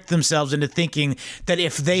trick themselves into thinking that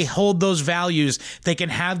if they hold those values, they can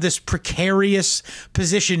have this precarious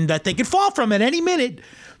position that they can fall from at any minute.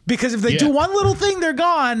 Because if they do one little thing, they're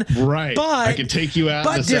gone. Right. But I can take you out.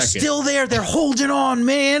 But they're still there. They're holding on,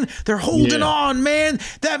 man. They're holding on, man.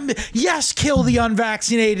 Kill the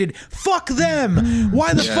unvaccinated. Fuck them.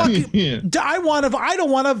 Why the fuck? I want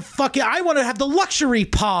to have the luxury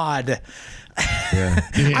pod.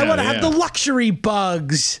 I want to have the luxury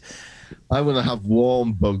bugs. I want to have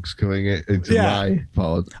warm bugs coming into my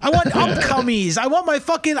pod. I want upcomies. I want my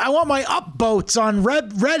upvotes on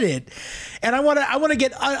Reddit, and I want to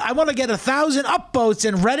get 1,000 upvotes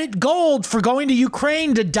and Reddit gold for going to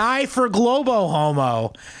Ukraine to die for Globo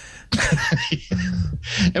Homo.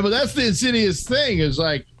 But that's the insidious thing, is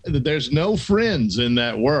like there's no friends in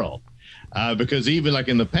that world. Because even like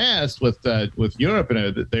in the past with Europe,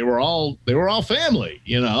 they were all family,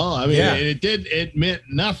 I mean, it meant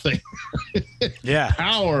nothing.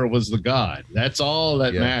 Power was the god. That's all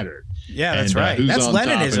that mattered. Yeah, that's right. That's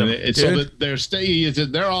Leninism. So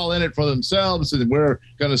that they're all in it for themselves, and we're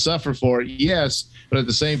going to suffer for it. Yes, but at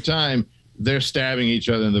the same time, they're stabbing each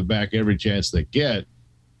other in the back every chance they get.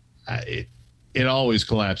 It always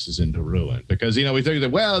collapses into ruin, because we think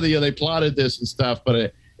that they plotted this and stuff,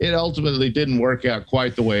 but it ultimately didn't work out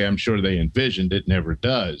quite the way I'm sure they envisioned. It never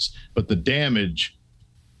does. But the damage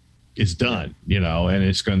is done, and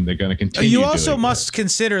they're going to continue. You also must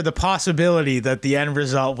consider the possibility that the end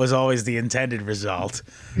result was always the intended result.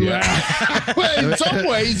 Yeah. Well, in some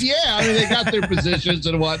ways, yeah. I mean, they got their positions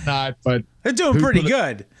and whatnot, but they're doing pretty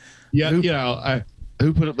good. Yeah,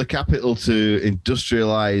 who put up the capital to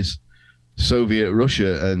industrialize Soviet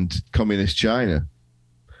Russia and communist China?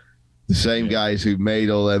 The same guys who made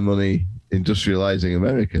all their money industrializing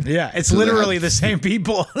America. Yeah, it's literally the same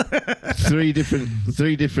people. three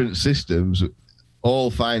different systems,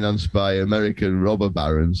 all financed by American robber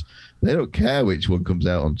barons. They don't care which one comes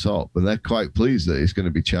out on top, and they're quite pleased that it's going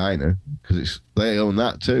to be China, because they own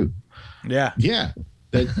that too. Yeah.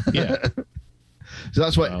 So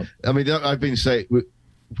that's what I mean. I've been saying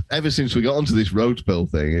ever since we got onto this road bill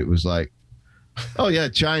thing. It was like, oh yeah,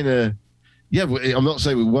 China. Yeah, I'm not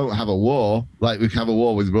saying we won't have a war, like we have a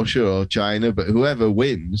war with Russia or China, but whoever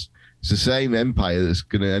wins, it's the same empire that's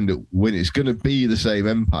going to end up winning. It's going to be the same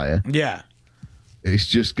empire. Yeah. It's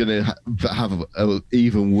just going to have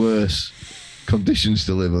even worse conditions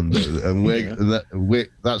to live under, and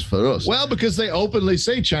that's for us. Well, because they openly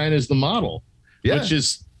say China's the model, which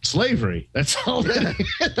is slavery. That's all.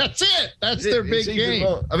 That's it. That's their big game.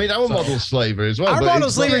 I mean, our model's slavery as well. Our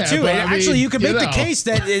model's slavery too. Actually, you can make the case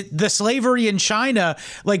that the slavery in China,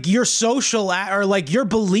 like your social or like your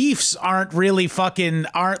beliefs aren't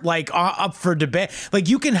like up for debate. Like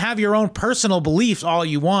you can have your own personal beliefs all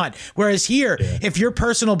you want. Whereas here, if your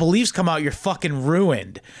personal beliefs come out, you're fucking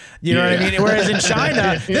ruined. You know what I mean? Whereas in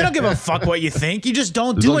China, they don't give a fuck what you think. You just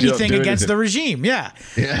don't do anything against the regime. Yeah.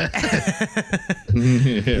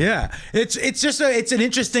 Yeah, it's an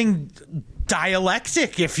interesting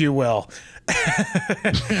dialectic, if you will.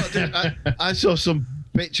 I saw some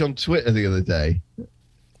bitch on Twitter the other day.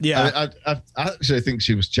 Yeah, I actually think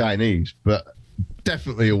she was Chinese, but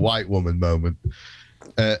definitely a white woman moment.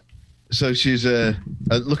 So she's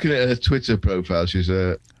looking at her Twitter profile. She's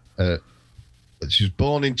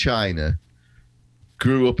born in China,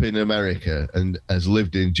 grew up in America and has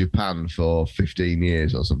lived in Japan for 15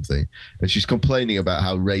 years or something, and she's complaining about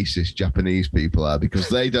how racist Japanese people are because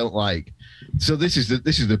they don't like. So this is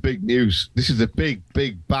the big news. This is the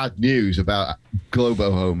big bad news about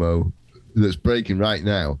Globo Homo that's breaking right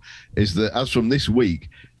now. Is that as from this week,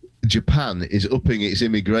 Japan is upping its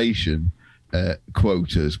immigration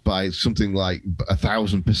quotas by something like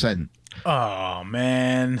 1,000%. Oh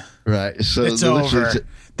man! Right, so it's over.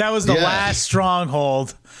 That was the last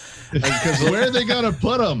stronghold. Because where are they going to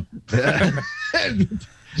put them?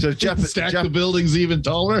 So stack the buildings even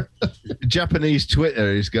taller. Japanese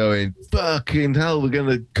Twitter is going, fucking hell,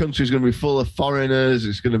 country's going to be full of foreigners.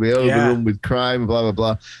 It's going to be overrun with crime, blah blah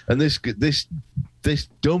blah. And this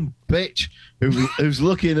dumb bitch who's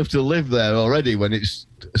lucky enough to live there already when it's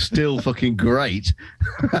still fucking great.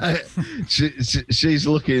 She's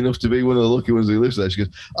lucky enough to be one of the lucky ones who lives there. She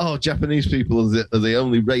goes, "Oh, Japanese people are the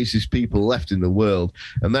only racist people left in the world.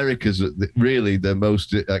 America's really the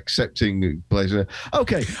most accepting place."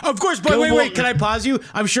 Okay, of course, but wait, can I pause you?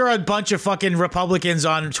 I'm sure a bunch of fucking Republicans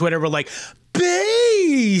on Twitter were like,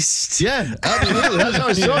 based. Yeah, absolutely. That's how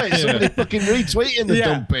I saw it. Somebody fucking retweeting the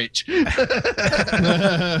dumb bitch.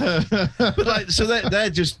 But so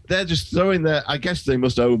they're just throwing their. I guess they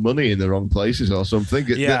must owe money in the wrong places or something.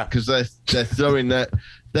 Yeah, because they're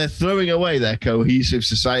throwing away their cohesive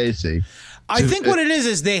society. I think what it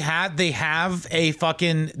is they have a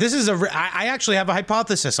fucking. This is I actually have a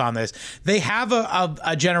hypothesis on this. They have a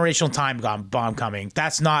generational time bomb coming.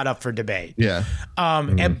 That's not up for debate. Yeah.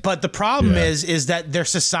 But the problem is that their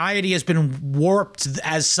society has been warped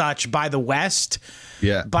as such by the West.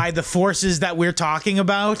 Yeah. By the forces that we're talking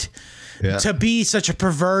about. Yeah. To be such a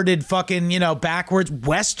perverted fucking, backwards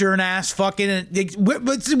Western ass fucking. We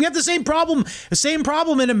have the same problem. The same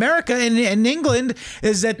problem in America and in England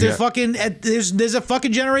is that there's fucking there's a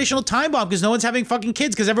fucking generational time bomb because no one's having fucking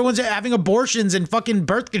kids because everyone's having abortions and fucking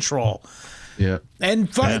birth control. Yeah. And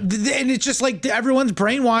it's just like everyone's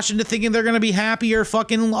brainwashed into thinking they're gonna be happier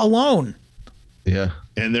fucking alone. Yeah.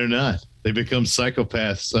 And they're not. They become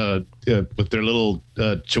psychopaths with their little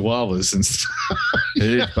chihuahuas and stuff. It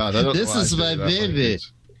is bad. This is my baby.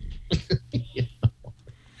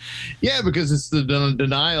 Yeah, because it's the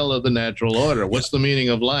denial of the natural order. What's the meaning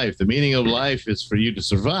of life? The meaning of life is for you to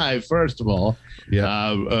survive, first of all,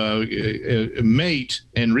 mate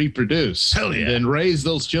and reproduce, and then raise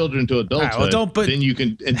those children to adulthood. Then you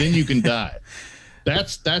can die.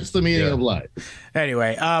 That's the meaning of life.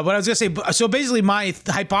 Anyway, what I was gonna say. So basically, my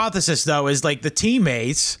hypothesis though is like the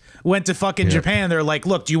teammates went to fucking Japan. They're like,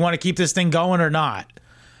 "Look, do you want to keep this thing going or not?"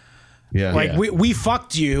 Yeah. Like we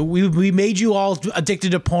fucked you. We made you all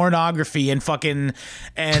addicted to pornography and fucking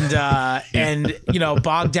and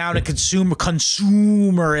bogged down in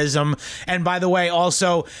consumerism. And by the way,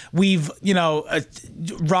 also we've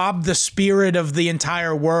robbed the spirit of the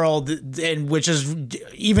entire world, and which has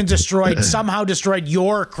even somehow destroyed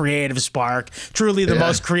your creative spark. Truly the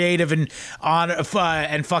most creative and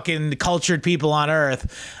fucking cultured people on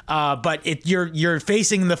earth. But you're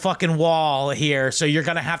facing the fucking wall here, so you're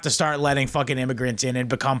gonna have to start letting fucking immigrants in and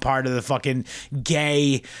become part of the fucking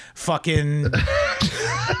gay fucking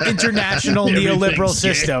international neoliberal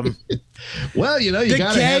system. Well, you the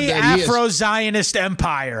gotta gay have that Afro-Zionist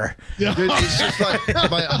empire. It's just like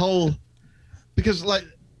my whole, because like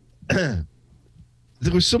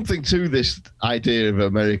there was something to this idea of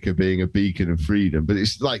America being a beacon of freedom, but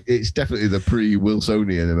it's definitely the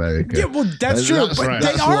pre-Wilsonian America. Yeah, well, that's true. But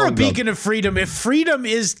they are a beacon of freedom. If freedom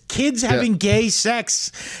is kids having gay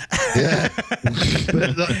sex,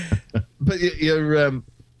 but you're.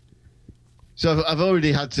 So I've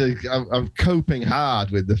already had to. I'm coping hard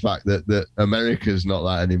with the fact that America's not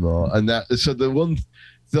that anymore, and so the one.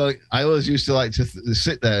 So I always used to like to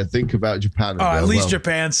sit there and think about Japan. And at least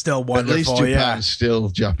Japan's still wonderful. At least Japan's still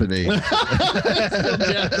Japanese.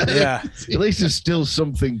 Yeah. At least there's still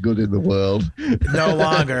something good in the world. No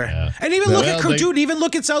longer. And even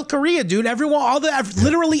look at South Korea, dude.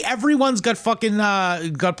 Literally everyone's got fucking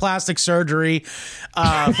got plastic surgery.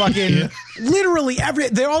 Literally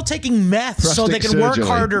they're all taking meth so they can work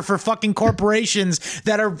harder for fucking corporations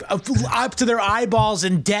that are up to their eyeballs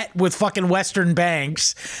in debt with fucking Western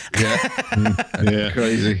banks. Yeah.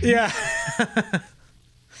 Crazy. Yeah.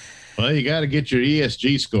 Well, you got to get your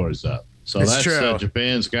ESG scores up. So that's true.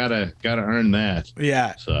 Japan's gotta earn that.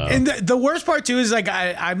 Yeah. So. And the worst part too is like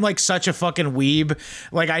I'm like such a fucking weeb.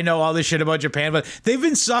 Like I know all this shit about Japan, but they've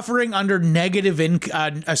been suffering under negative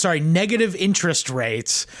interest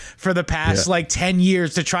rates for the past like 10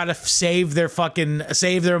 years to try to save their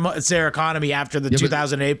economy after the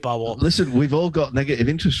 2008 bubble. Listen, we've all got negative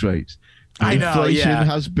interest rates. I know, inflation yeah.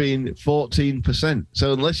 has been 14%.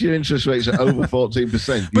 So unless your interest rates are over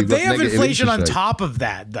 14%, But you've they got have negative inflation on interest rates. top of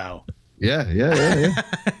that, though. Yeah.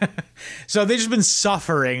 So they've just been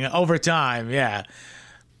suffering over time, yeah.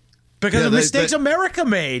 Because Yeah, of mistakes America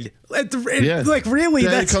made. Yeah. Like, really, The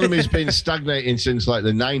that's economy's been stagnating since like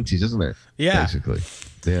the 90s, isn't it? Yeah. Basically.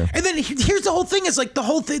 Yeah. And then here's the whole thing: is like the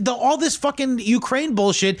whole thing, all this fucking Ukraine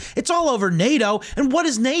bullshit. It's all over NATO. And what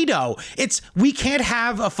is NATO? It's we can't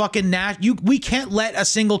have a fucking we can't let a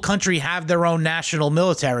single country have their own national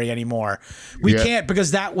military anymore. We Yeah. can't,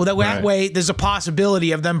 because that way there's a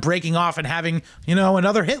possibility of them breaking off and having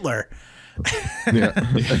another Hitler. Yeah.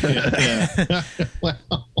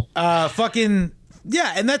 Fucking.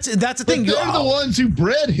 Yeah, and that's the thing. They're the ones who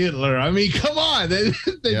bred Hitler. I mean, come on.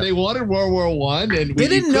 They wanted World War One, and they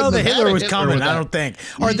didn't know that Hitler was coming. without- I don't think,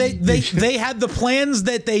 or they had the plans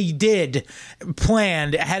that they did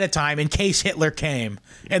planned ahead of time in case Hitler came,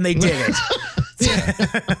 and they did it.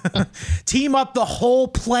 Team up the whole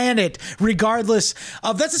planet, regardless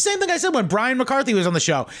of. That's the same thing I said when Brian McCarthy was on the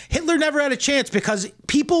show. Hitler never had a chance because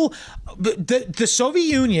the Soviet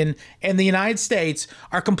Union and the United States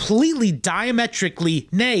are completely diametrically,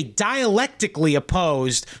 dialectically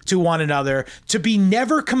opposed to one another, to be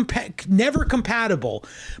never compatible.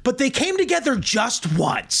 But they came together just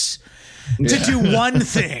once to do one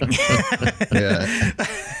thing. Yeah.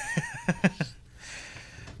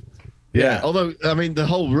 Yeah. Although, I mean,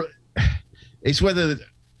 it's whether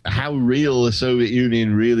how real the Soviet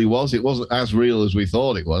Union really was. It wasn't as real as we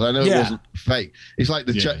thought it was. I know it wasn't fake. It's like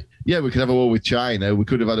we could have a war with China. We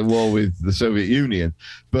could have had a war with the Soviet Union,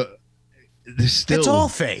 but there's still, it's all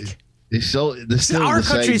fake. There's still Our the same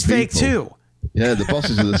country's fake people. too. Yeah, the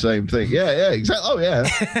bosses are the same thing. Yeah, exactly. Oh, yeah.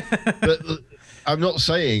 But I'm not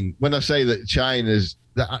saying, when I say that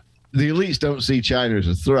the elites don't see China as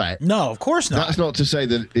a threat. No, of course not. That's not to say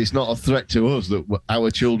that it's not a threat to us that our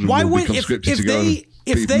children Why will would be conscripted to go.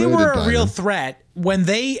 if they were a real them. threat when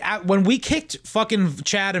we kicked fucking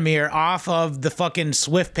Chadimir off of the fucking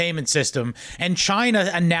SWIFT payment system and China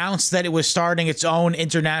announced that it was starting its own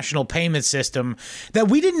international payment system, that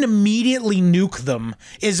we didn't immediately nuke them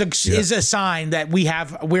is a sign that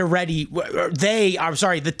we're ready.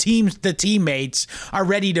 The teammates are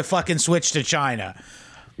ready to fucking switch to China.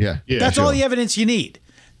 Yeah. That's all the evidence you need.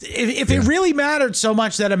 If it really mattered so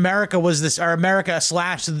much that America was this, or America /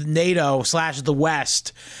 NATO / the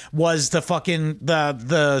West was the fucking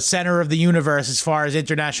the center of the universe as far as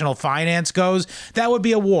international finance goes, that would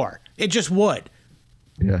be a war. It just would.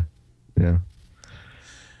 Yeah.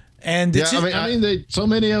 And it's so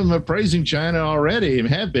many of them are praising China already and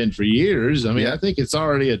have been for years. I mean, I think it's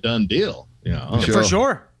already a done deal. For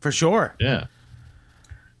sure. Yeah.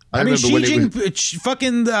 I mean, remember Xi when Jinping,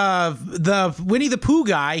 fucking the Winnie the Pooh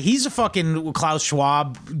guy, he's a fucking Klaus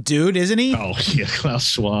Schwab dude, isn't he? Oh, yeah, Klaus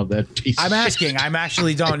Schwab, that piece I'm of asking. I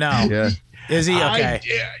actually don't know. Yeah. Is he? Okay.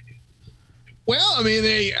 Well, I mean,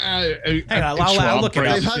 they. Hang on, I'll look it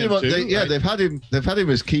up. They've had him. They've had him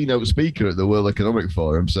as keynote speaker at the World Economic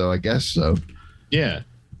Forum, so I guess so. Yeah.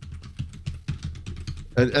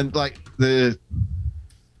 And like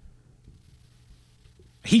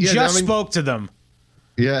he spoke to them.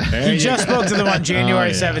 Yeah. He just spoke to them on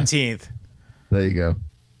January 17th. There you go.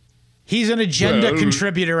 He's an agenda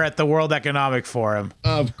contributor at the World Economic Forum.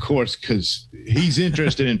 Of course, because he's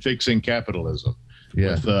interested in fixing capitalism.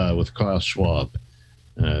 Yeah. With Klaus Schwab.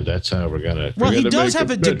 That's how we're gonna. Well, he does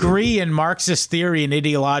have a degree in Marxist theory and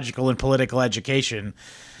ideological and political education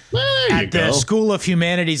at the School of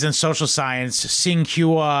Humanities and Social Science,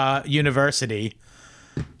 Tsinghua University.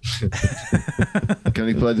 Can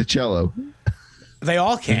he play the cello? They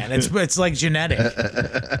all can. It's like genetic. What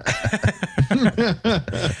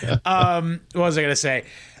was I gonna say?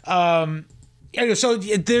 So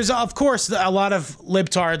there's, of course, a lot of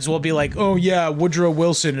libtards will be like, oh yeah, Woodrow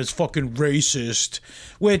Wilson is fucking racist,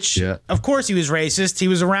 which of course he was racist. He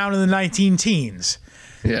was around in the 19-teens.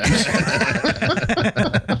 Yeah.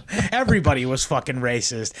 Everybody was fucking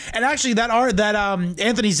racist. And actually that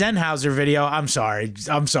Anthony Zenhauser video, I'm sorry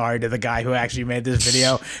to the guy who actually made this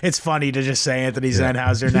video. It's funny to just say Anthony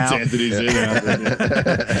Zenhauser now. It's Anthony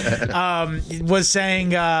Zenhauser. Was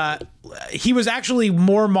saying he was actually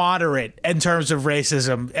more moderate in terms of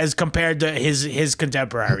racism as compared to his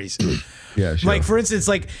contemporaries. Yeah, sure. Like, for instance,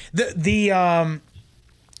 like the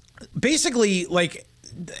basically, like,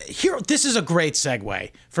 here, this is a great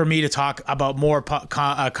segue for me to talk about more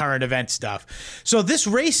current event stuff. So this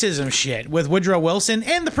racism shit with Woodrow Wilson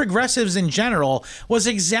and the progressives in general was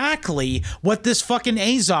exactly what this fucking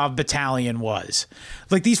Azov battalion was.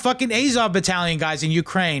 Like, these fucking Azov battalion guys in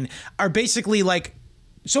Ukraine are basically like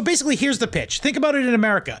So basically, here's the pitch. Think about it in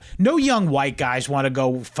America. No young white guys want to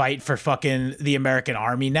go fight for fucking the American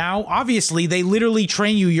army now. Obviously, they literally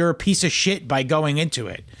train you you're a piece of shit by going into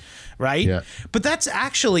it, right? Yeah. But that's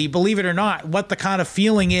actually, believe it or not, what the kind of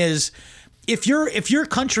feeling is. If your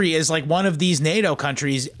country is like one of these NATO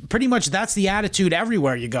countries, pretty much that's the attitude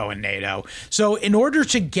everywhere you go in NATO. So in order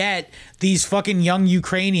to get these fucking young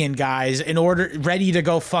Ukrainian guys ready to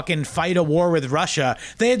go fucking fight a war with Russia,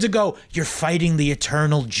 they had to go, you're fighting the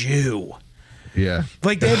eternal Jew. Yeah.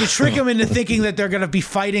 Like they had to trick them into thinking that they're gonna be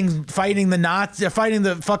fighting the Nazis, fighting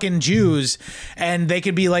the fucking Jews, and they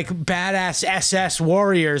could be like badass SS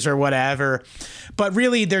warriors or whatever. But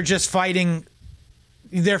really, they're just fighting.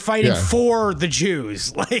 They're fighting for the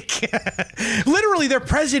Jews. Like, literally, their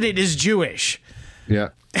president is Jewish. Yeah.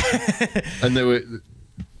 And they were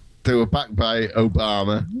backed by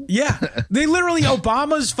Obama. Yeah. They literally,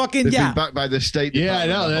 Obama's fucking, They've been backed by the State Department.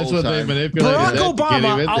 Yeah, I know. the That's whole what they time. manipulated. Barack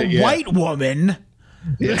Obama, a white woman.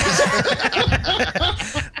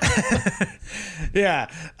 Yeah.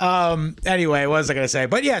 Anyway, what was I going to say?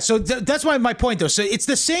 But yeah, so that's my point, though. So it's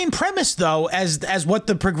the same premise, though, as what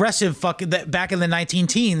the progressive back in the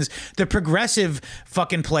 19-teens, the progressive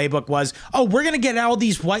fucking playbook was. Oh, we're going to get all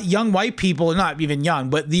these young white people, not even young,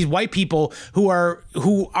 but these white people we'll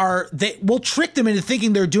trick them into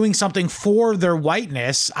thinking they're doing something for their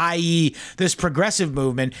whiteness, i.e. this progressive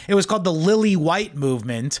movement. It was called the Lily White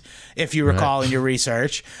movement, if you recall in your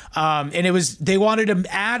research. And it was, they wanted to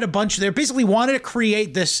add a bunch, they basically wanted to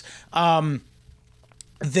create this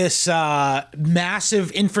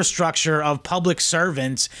massive infrastructure of public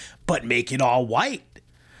servants, but make it all white.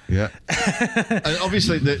 Yeah. And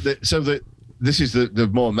obviously, this is the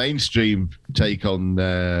more mainstream take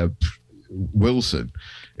on Wilson.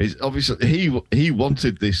 Is obviously he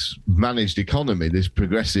wanted this managed economy, this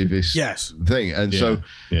progressivist thing, and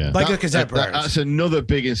like the contemporaries. That's another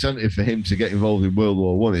big incentive for him to get involved in World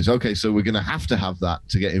War One. Is okay, so we're going to have that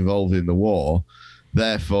to get involved in the war,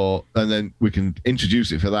 therefore, and then we can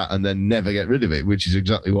introduce it for that, and then never get rid of it, which is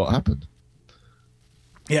exactly what happened.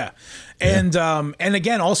 Yeah. And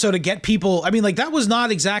again, also to get people, I mean, like that was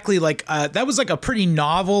not exactly like, that was like a pretty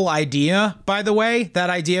novel idea, by the way, that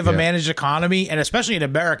idea of a managed economy, and especially in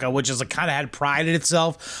America, which is like kind of had prided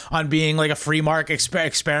itself on being like a free market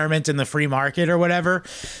experiment in the free market or whatever.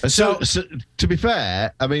 So to be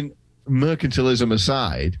fair, I mean, mercantilism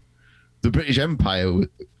aside, the British Empire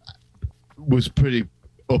was pretty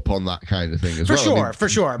up on that kind of thing as well. For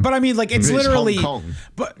sure. But I mean, like, it's literally, Hong Kong.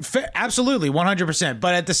 but absolutely 100%.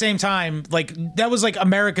 But at the same time, like that was like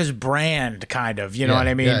America's brand, kind of, you know what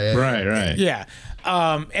I mean? Right. Yeah.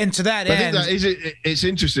 And to that end, I think that it's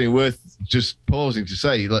interesting, worth just pausing to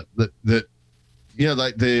say that you know,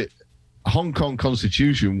 like the Hong Kong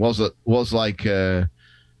Constitution was like in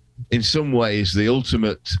some ways the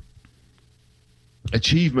ultimate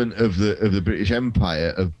achievement of the British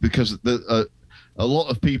Empire, because a lot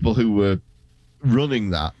of people who were running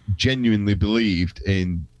that genuinely believed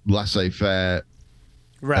in laissez-faire.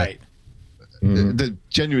 right. They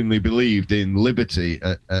genuinely believed in liberty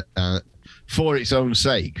for its own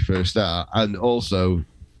sake, for a start, and also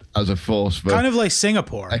as a force for Kind of like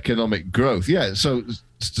Singapore. economic growth. Yeah, so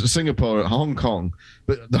Singapore, Hong Kong,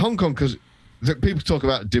 but the Hong Kong, because people talk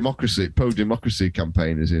about democracy, pro-democracy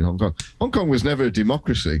campaigners in Hong Kong. Hong Kong was never a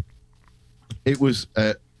democracy. It was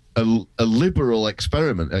a liberal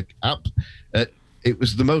experiment. It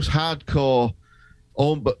was the most hardcore,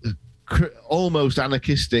 almost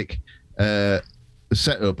anarchistic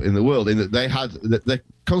setup in the world. In that they had the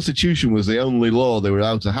constitution was the only law they were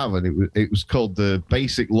allowed to have, and it was called the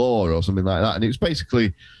Basic Law or something like that. And it was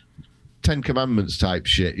basically 10 Commandments type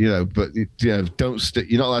shit, you know. But you know,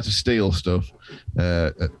 you're not allowed to steal stuff.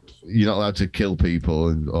 You're not allowed to kill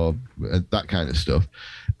people or that kind of stuff.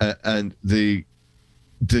 And the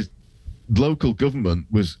local government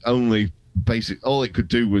was only all it could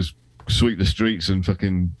do was sweep the streets and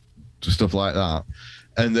fucking stuff like that,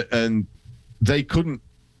 and they couldn't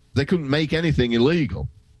make anything illegal.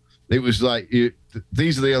 It was like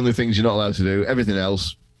these are the only things you're not allowed to do. Everything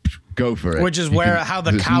else, go for it. Which is how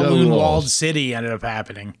the Kowloon walled city ended up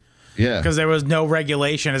happening. Yeah, because there was no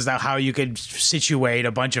regulation as to how you could situate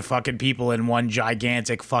a bunch of fucking people in one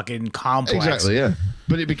gigantic fucking complex. Exactly. Yeah,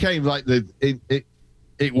 but it became like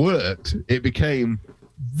it worked. It became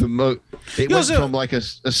the most. It went from like a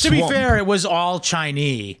swamp. To be fair, it was all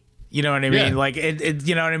Chinese. You know what I mean? Yeah. Like it.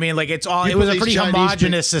 You know what I mean? Like it was a pretty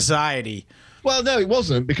homogenous society. Well, no, it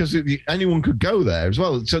wasn't, because anyone could go there as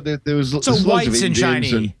well. So there was whites loads of and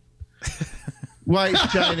Chinese. White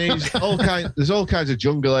Chinese, there's all kinds of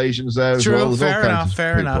jungle Asians there as True, well. There's fair all kinds enough, of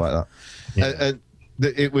fair people enough. like that.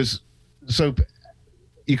 And it was so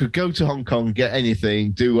you could go to Hong Kong, get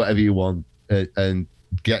anything, do whatever you want, and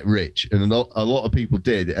get rich. And a lot of people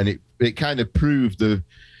did, and it kind of proved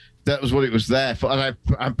that was what it was there for. And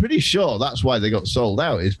I'm pretty sure that's why they got sold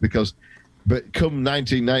out, is because, but come the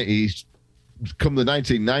 1990s,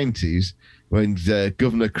 when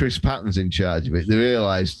Governor Chris Patton's in charge of it, they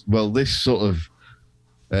realised, well, this sort of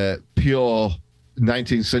pure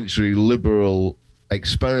 19th century liberal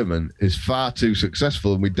experiment is far too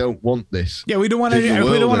successful, and we don't want this. Yeah, we don't want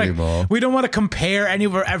anymore. We don't want to compare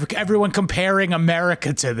everyone comparing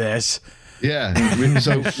America to this. Yeah,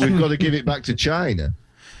 so we've got to give it back to China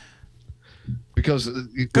because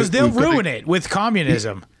they'll ruin it with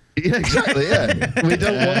communism. Yeah, exactly. Yeah,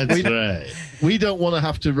 we don't want to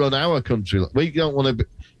have to run our country. We don't want to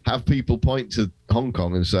have people point to Hong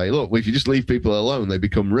Kong and say, "Look, if you just leave people alone, they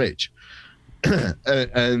become rich,"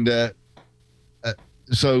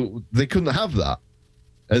 so they couldn't have that.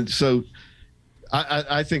 And so,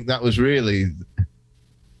 I think that was really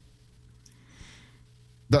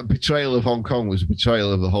that betrayal of Hong Kong was a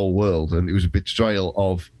betrayal of the whole world, and it was a betrayal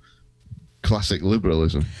of classic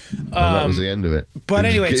liberalism, and that was the end of it. But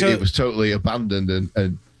it was totally abandoned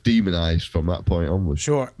and demonized from that point onwards.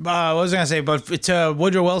 Sure. What was I gonna say? But to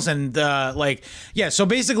Woodrow Wilson, so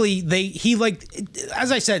basically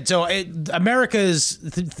as I said, so America's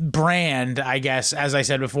brand, I guess, as I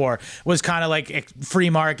said before, was kind of like free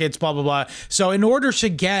markets, blah blah blah. So in order to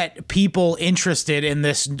get people interested in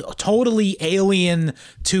this totally alien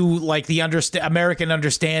to like the American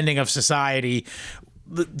understanding of society,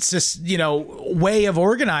 way of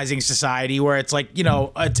organizing society, where it's like,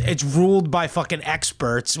 it's ruled by fucking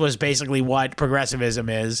experts, was basically what progressivism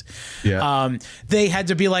is. Yeah. They had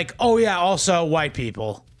to be like, oh yeah, also white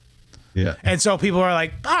people. Yeah. And so people are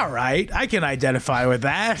like, all right, I can identify with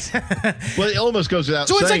that. Well, it almost goes without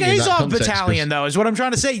saying. So it's like an Azov Battalion, though, is what I'm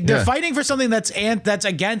trying to say. They're fighting for something that's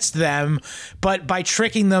against them, but by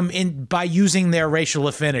tricking them by using their racial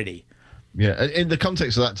affinity. Yeah, in the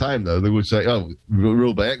context of that time, though, they would say, "Oh,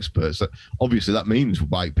 ruled by experts." Obviously, that means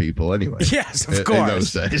white people, anyway. Yes, of course. In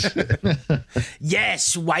those days.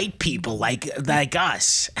 Yes, white people like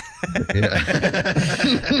us.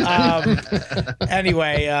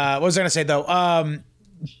 Anyway, what was I going to say though?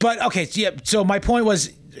 But okay, so my point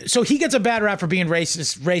was, so he gets a bad rap for being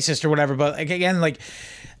racist or whatever. But again, like,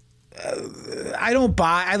 I don't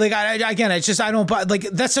buy. I don't buy. Like,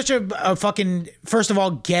 that's such a fucking, first of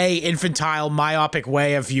all, gay, infantile, myopic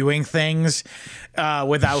way of viewing things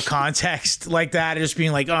without context like that. Just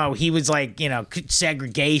being like, oh, he was like,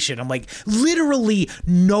 segregation. I'm like, literally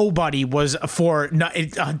nobody was for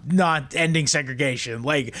not ending segregation.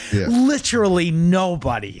 Like, literally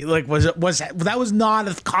nobody. Like, that was not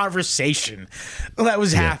a conversation that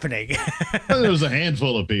was happening. There was a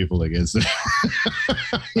handful of people against it.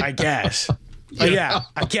 I guess. But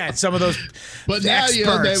again, some of those but now,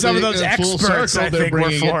 experts, some of those experts, I think, were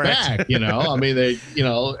for it. Back, I mean, they,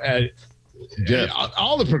 all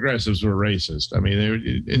the progressives were racist. I mean, they were,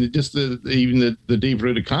 and just even the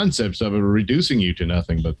deep-rooted concepts of it were reducing you to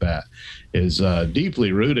nothing but that is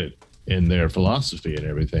deeply rooted in their philosophy and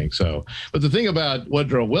everything. So, but the thing about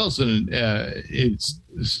Woodrow Wilson, it's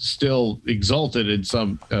still exalted in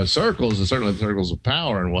some circles, and certainly circles of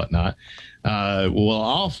power and whatnot, will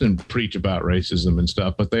often preach about racism and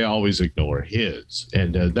stuff, but they always ignore his.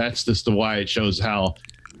 And that's just why it shows how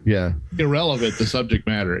irrelevant the subject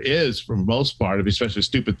matter is for the most part, especially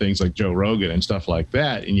stupid things like Joe Rogan and stuff like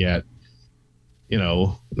that. And yet,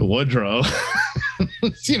 the Woodrow,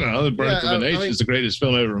 The Birth of a Nation is the greatest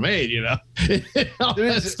film ever made, all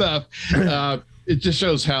that stuff. It just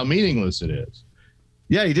shows how meaningless it is.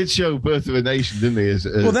 Yeah, he did show Birth of a Nation, didn't he?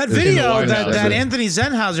 That video, that Anthony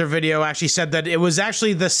Sennhauser video, actually said that it was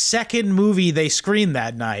actually the second movie they screened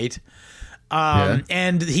that night.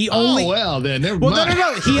 And he only... Oh, well, then, never mind.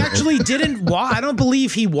 No. He actually didn't I don't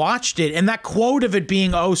believe he watched it. And that quote of it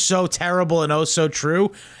being oh so terrible and oh so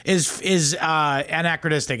true is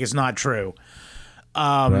anachronistic. It's not true.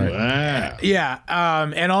 Wow. Yeah.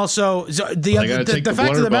 And also, the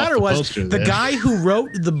fact of the matter was, the guy who wrote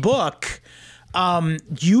the book...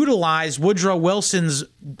 utilized Woodrow Wilson's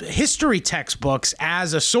history textbooks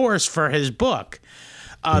as a source for his book.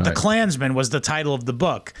 The Klansman was the title of the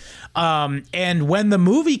book. And when the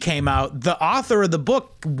movie came out, the author of the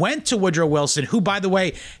book went to Woodrow Wilson, who, by the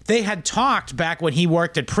way, they had talked back when he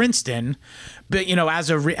worked at Princeton, but as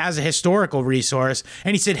a historical resource.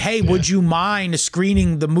 And he said, "Hey, would you mind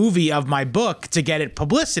screening the movie of my book to get it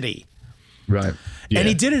publicity?" Right. And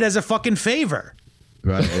he did it as a fucking favor.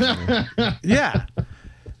 Right. Yeah.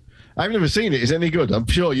 I've never seen it. Is it any good? I'm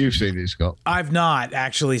sure you've seen it, Scott. I've not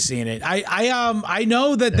actually seen it. I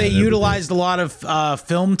know that they utilized a lot of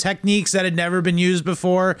film techniques that had never been used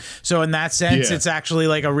before. So in that sense, it's actually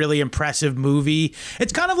like a really impressive movie.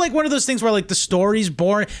 It's kind of like one of those things where like the story's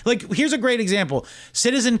boring. Like here's a great example.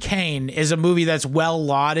 Citizen Kane is a movie that's well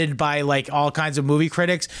lauded by like all kinds of movie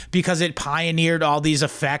critics because it pioneered all these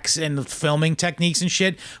effects and filming techniques and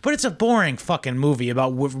shit. But it's a boring fucking movie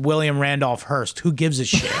about William Randolph Hearst. Who gives a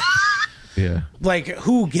shit? Yeah. Like,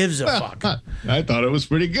 who gives a fuck? I thought it was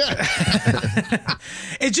pretty good.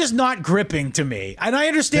 It's just not gripping to me. And I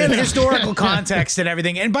understand the historical context and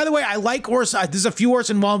everything. And by the way, I like there's a few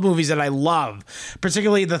Orson Welles movies that I love,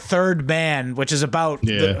 particularly The Third Man, which is about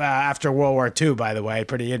after World War II, by the way.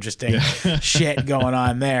 Pretty interesting shit going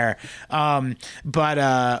on there.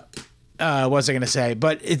 What was I going to say?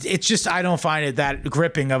 But it's just, I don't find it that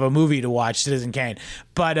gripping of a movie to watch, Citizen Kane.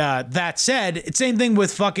 But that said, it's same thing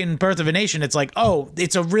with fucking Birth of a Nation. It's like, oh,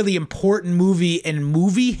 it's a really important movie in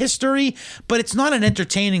movie history, but it's not an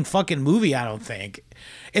entertaining fucking movie, I don't think.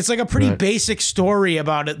 It's like a pretty basic story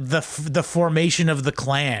about the formation of the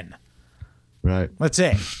Klan. Right. That's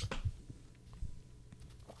it.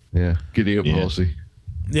 Yeah. Giddy up, horsey.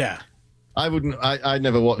 Yeah. I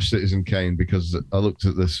never watched Citizen Kane because I looked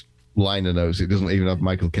at this liner notes. It doesn't even have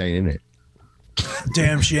Michael Caine in it.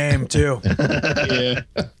 Damn shame too. Yeah.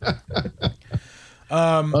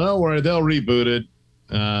 Well, don't worry, they'll reboot it.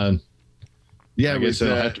 Yeah, I guess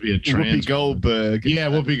it'll have to be a Whoopi Goldberg. Yeah,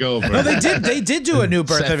 Whoopi Goldberg. No, they did do a new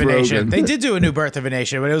Birth Seth of a Nation. Rogen. They did do a new Birth of a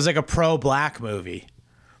Nation, but it was like a pro-black movie.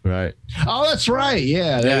 Right. Oh, that's right.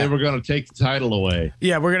 Yeah, they were going to take the title away.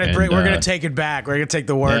 Yeah, we're gonna take it back. We're gonna take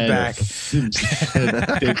the word back.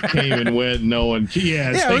 They came and went. No one.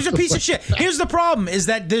 Yeah, it was a piece of shit. Here's the problem: is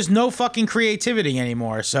that there's no fucking creativity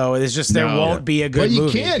anymore. So it's just there won't be a good movie. Well,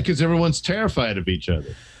 you can't because everyone's terrified of each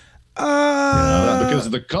other. Because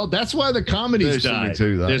of the cult. That's why the comedies died.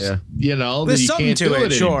 There's something to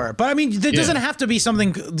it, sure. But I mean, there doesn't have to be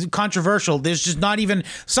something controversial. There's just not even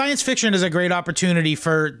science fiction is a great opportunity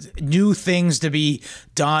for new things to be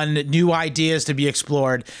done, new ideas to be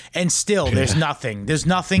explored, and still there's nothing. There's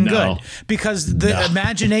nothing good because the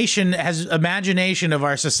imagination of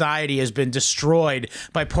our society has been destroyed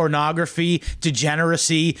by pornography,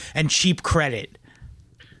 degeneracy, and cheap credit.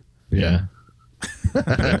 Yeah.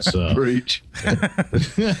 Preach. Stick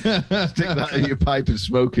that in your pipe and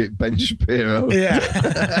smoke it, Ben Shapiro. Yeah.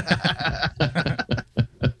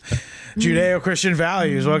 Judeo-Christian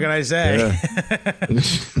values, what can I say? Yeah.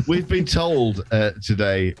 We've been told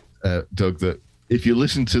today, Doug, that if you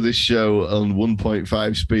listen to this show on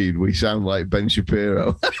 1.5 speed, we sound like Ben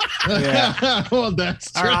Shapiro. Yeah. Well,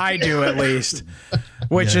 that's true. Or I do, at least.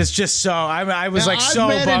 Which is just so... I was now, so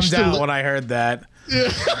bummed out when I heard that.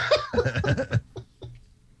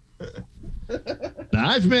 Now,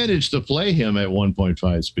 I've managed to play him at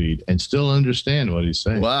 1.5 speed and still understand what he's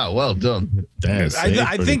saying. Wow, well done.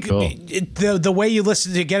 I think cool. The way you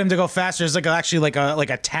listen to get him to go faster is actually like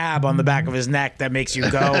a tab on the back of his neck that makes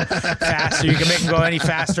you go faster. You can make him go any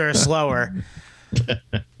faster or slower.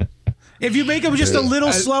 If you make him just a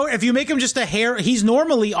little slower, if you make him just a hair, he's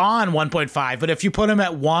normally on 1.5, but if you put him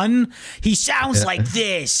at 1, he sounds like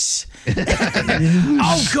this.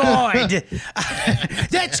 Oh, God.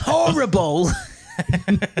 That's horrible.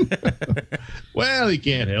 Well, he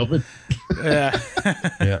can't help it. Yeah.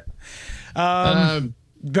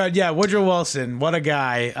 But yeah, Woodrow Wilson, what a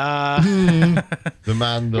guy. The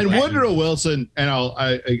man. And Woodrow Wilson and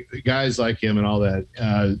guys like him and all that,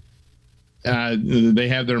 they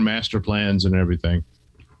have their master plans and everything,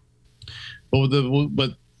 but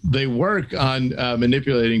they work on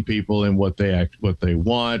manipulating people and what they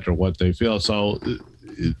want or what they feel. So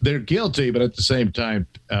they're guilty, but at the same time,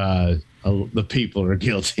 the people are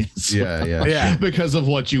guilty. Yeah. Because of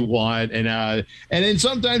what you want, and then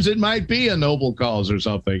sometimes it might be a noble cause or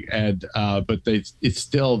something, but it's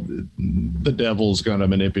still the devil's going to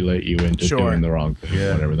manipulate you into doing the wrong thing,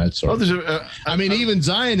 whatever that sort of. Even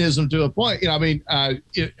Zionism to a point.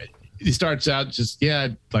 It starts out just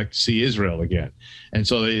I'd like to see Israel again, and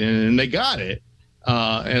so they got it,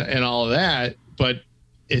 and all of that, but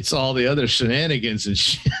it's all the other shenanigans and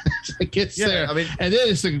shit that gets there. And then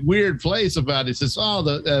it's a weird place about it. It says,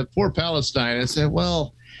 the poor Palestine. I said,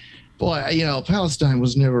 well, boy, Palestine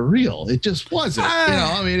was never real. It just wasn't.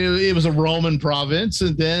 It was a Roman province,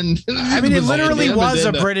 and then it literally was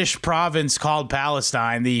a British province called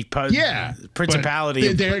Palestine. The principality.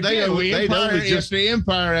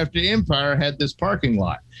 Empire after empire had this parking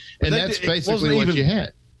lot, and that's basically what you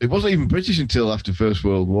had. It wasn't even British until after First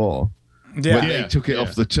World War. Yeah, when they took it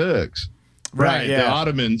off the Turks. Right. yeah. The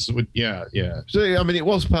Ottomans would. Yeah. So I mean, it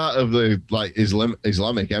was part of the like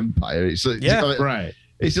Islamic Empire. Yeah. Right.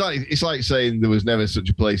 It's like saying there was never such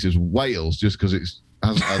a place as Wales just because it's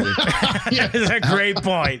hasn't had That's a great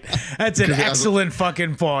point. That's an excellent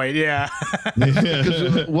fucking point. Yeah.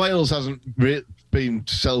 because Wales hasn't been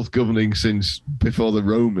self-governing since before the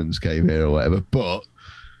Romans came here or whatever. But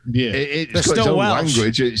Yeah. it's They're got its still own Welsh.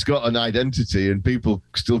 language. It's got an identity, and people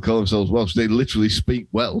still call themselves Welsh. They literally speak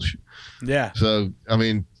Welsh. Yeah. So I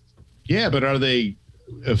mean, Yeah, but are they,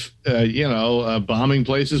 bombing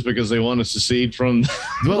places because they want to secede from?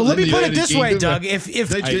 Well, let me the put it United this way, Kingdom? Doug. If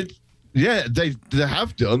they did. Yeah, they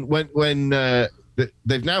have done when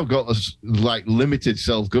they've now got like limited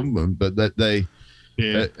self-government, but that they.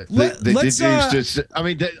 Yeah. They did Let's, use to. I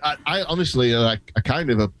mean, I honestly, I kind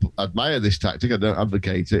of admire this tactic. I don't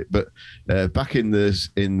advocate it, but back in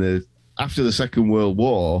the after the Second World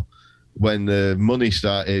War, when the money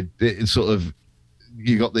started, it sort of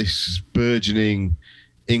you got this burgeoning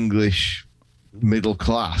English middle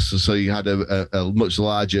class. So you had a much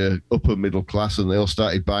larger upper middle class, and they all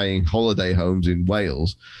started buying holiday homes in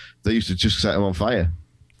Wales. They used to just set them on fire.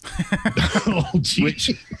 Oh, geez.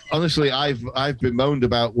 Which honestly, I've bemoaned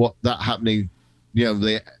about what that happening.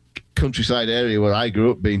 The countryside area where I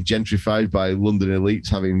grew up being gentrified by London elites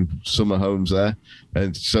having summer homes there,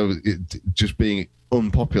 and so it just being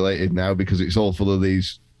unpopulated now because it's all full of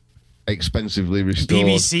these expensively restored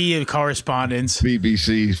BBC correspondents.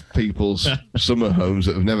 BBC people's summer homes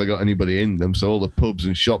that have never got anybody in them. So all the pubs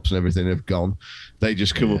and shops and everything have gone. They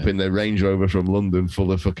just come up in their Range Rover from London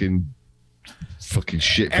full of fucking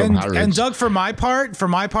shit from Harrods. And Doug, for my part,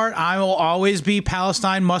 I will always be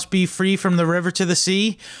Palestine must be free from the river to the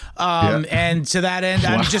sea. And to that end,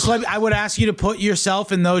 I would ask you to put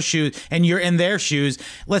yourself in those shoes, and you're in their shoes.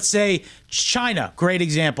 Let's say China, great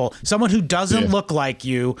example. Someone who doesn't look like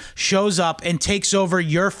you shows up and takes over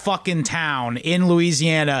your fucking town in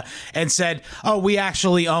Louisiana and said, "Oh, we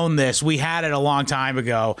actually own this. We had it a long time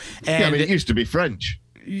ago." And I mean, it used to be French.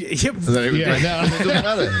 It's kind of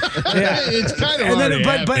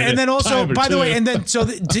and then also, by the way, and then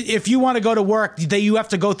if you want to go to work, you have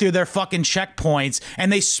to go through their fucking checkpoints,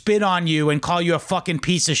 and they spit on you and call you a fucking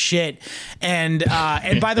piece of shit. And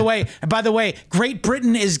by the way, Great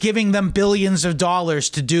Britain is giving them billions of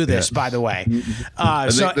dollars to do this. By the way,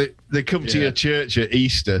 they come to your church at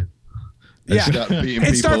Easter.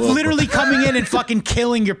 And start literally coming in and fucking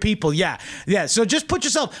killing your people. Yeah. So just put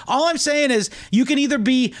yourself. All I'm saying is you can either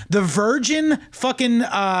be the virgin fucking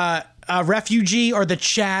refugee or the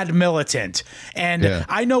Chad militant, and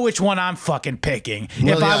I know which one I'm fucking picking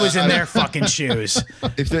if I was in their fucking shoes.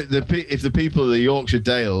 If the people of the Yorkshire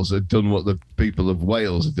Dales had done what the people of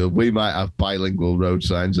Wales have done, we might have bilingual road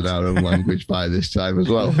signs in our own language by this time as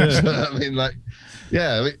well. So, I mean,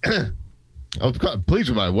 I was quite pleased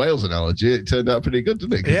with my Wales analogy. It turned out pretty good,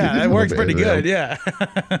 didn't it? Yeah, it worked pretty good. Yeah.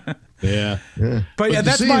 But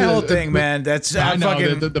that's my whole thing, man. That's I know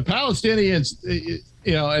the Palestinians,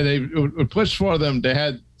 and they would push for them to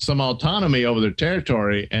have some autonomy over their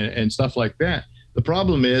territory and stuff like that. The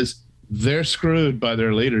problem is they're screwed by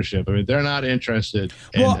their leadership. I mean, they're not interested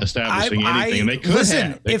in establishing anything. And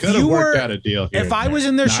they could have worked out a deal here. If I was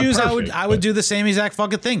in their shoes, I would do the same exact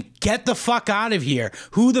fucking thing. Get the fuck out of here.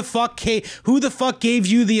 Who the fuck gave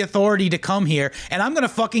you the authority to come here? And I'm gonna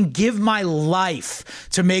fucking give my life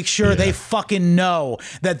to make sure they fucking know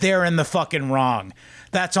that they're in the fucking wrong.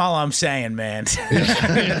 That's all I'm saying, man.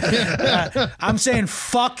 I'm saying,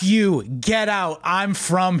 fuck you. Get out. I'm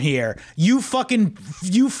from here. You fucking,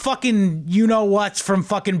 you know what's from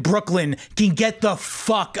fucking Brooklyn can get the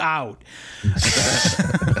fuck out.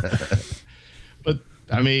 But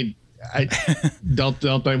I mean,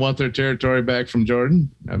 don't they want their territory back from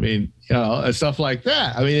Jordan? I mean, stuff like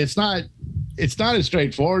that. I mean, it's not as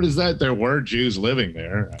straightforward as that. There were Jews living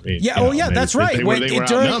there. I mean, that's right. They were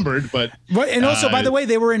outnumbered, but and also, by the way,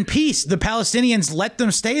 they were in peace. The Palestinians let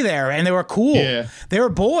them stay there, and they were cool. Yeah. They were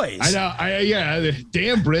boys. I know. The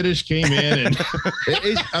damn British came in, and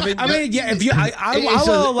I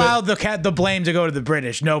will allow the blame to go to the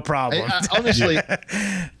British. No problem. Honestly,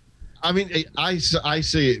 I mean, I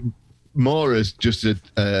see it more as just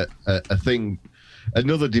a thing.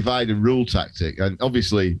 Another divide and rule tactic, and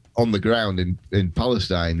obviously on the ground in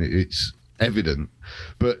Palestine, it's evident.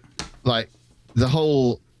 But like the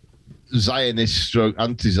whole Zionist /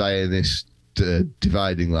 anti-Zionist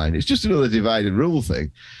dividing line, it's just another divide and rule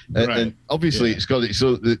thing. And obviously, it's got it.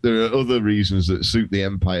 So there are other reasons that suit the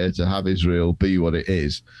empire to have Israel be what it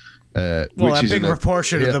is. Which is a big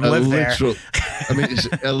proportion of them live there. I mean, it's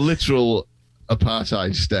a literal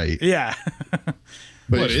apartheid state. Yeah,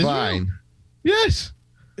 but it's fine. Yes.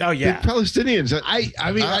 Oh yeah, the Palestinians.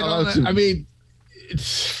 I mean, I don't know. I mean,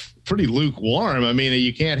 it's pretty lukewarm. I mean,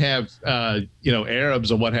 you can't have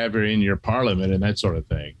Arabs or whatever in your parliament and that sort of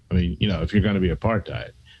thing. I mean, if you're going to be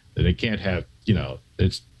apartheid, they can't have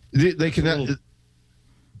it's they can have.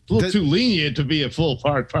 A little too lenient to be a full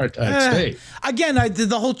apartheid state. Again, I did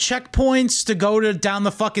the whole checkpoints to go down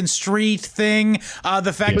the fucking street thing.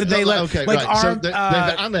 The fact that they let they've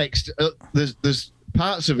annexed. There's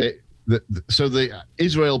parts of it so the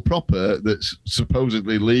Israel proper that's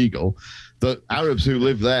supposedly legal. The Arabs who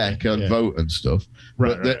live there can vote and stuff.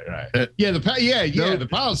 Right. The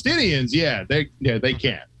Palestinians, they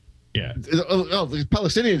can. Yeah. The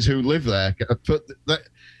Palestinians who live there, but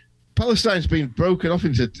Palestine's been broken off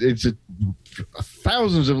into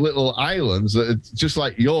thousands of little islands that are just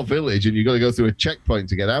like your village, and you've got to go through a checkpoint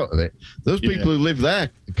to get out of it. Those people who live there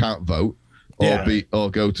can't vote or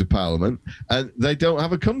go to parliament, and they don't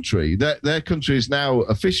have a country. Their country is now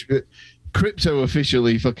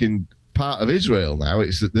crypto-officially fucking part of Israel now.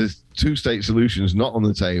 It's that there's two-state solutions not on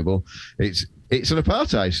the table. It's an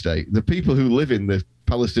apartheid state. The people who live in the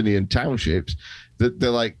Palestinian townships,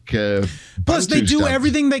 they're like plus they do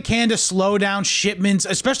everything they can to slow down shipments,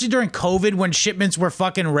 especially during COVID when shipments were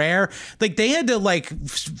fucking rare. Like they had to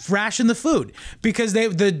ration the food because the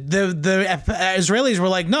Israelis were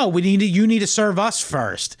like, no, you need to serve us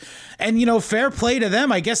first. And fair play to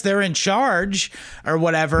them. I guess they're in charge or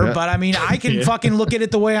whatever. But I mean, I can fucking look at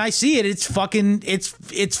it the way I see it. It's fucking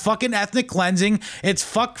ethnic cleansing. It's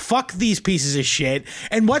fuck these pieces of shit.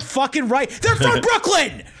 And what fucking right? They're from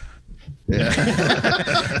Brooklyn. Yeah.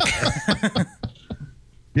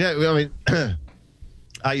 Yeah, I mean,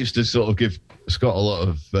 I used to sort of give Scott a lot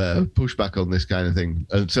of pushback on this kind of thing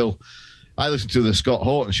until I listened to the Scott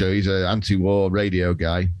Horton show. He's an anti-war radio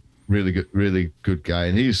guy, really good guy,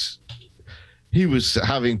 and he was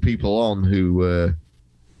having people on who were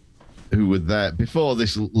there before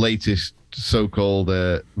this latest so-called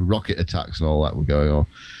rocket attacks and all that were going on.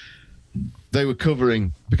 They were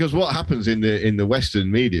covering, because what happens in the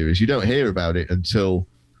Western media is you don't hear about it until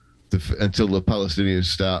the Palestinians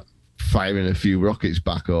start firing a few rockets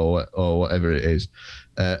back or whatever it is,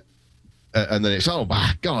 and then it's, oh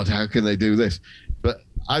my God, how can they do this? But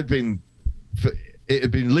it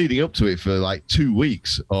had been leading up to it for like 2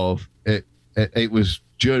 weeks of it. It was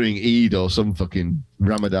during Eid or some fucking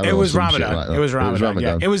Ramadan. It was Ramadan. Like it was Ramadan.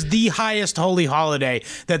 Yeah. It was the highest holy holiday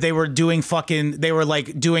that they were doing they were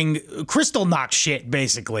like doing crystal knock shit,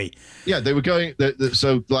 basically. Yeah, they were going.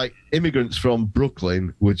 So like immigrants from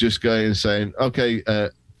Brooklyn were just going and saying, okay,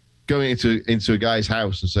 going into a guy's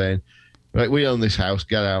house and saying, right, we own this house,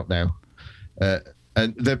 get out now.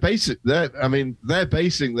 And they're basing their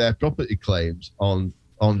property claims on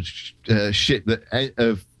shit that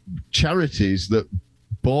of charities that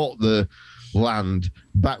bought the land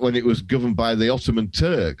back when it was governed by the Ottoman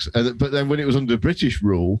Turks, but then when it was under British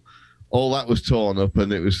rule, all that was torn up,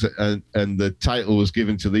 and it was and the title was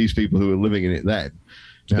given to these people who were living in it then.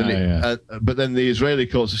 But then the Israeli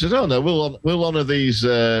courts says, "Oh no, we'll honor these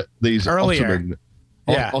earlier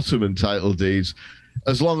Ottoman title deeds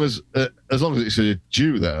as long as it's a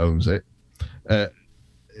Jew that owns it.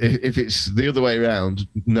 If it's the other way around,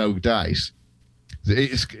 no dice."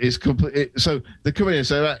 It's complete. So they come in and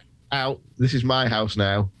say, right, out. This is my house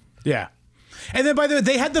now. Yeah. And then, by the way,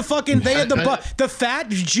 they had the fat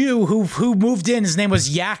Jew who moved in. His name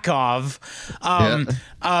was Yakov.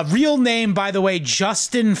 Real name, by the way,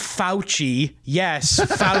 Justin Fauci. Yes,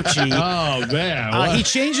 Fauci. Oh, man. He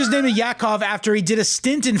changed his name to Yakov after he did a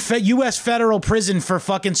stint in U.S. federal prison for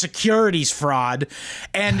fucking securities fraud.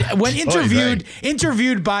 And when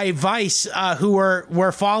interviewed by Vice, who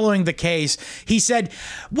were following the case, he said,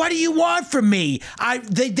 "What do you want from me?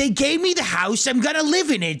 They gave me the house. I'm going to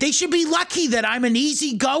live in it. They should be lucky that I'm an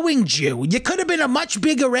easygoing Jew. You could have been a much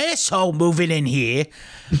bigger asshole moving in here."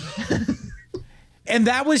 And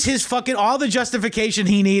that was his fucking, all the justification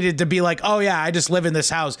he needed to be like, oh yeah, I just live in this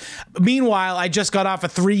house. Meanwhile, I just got off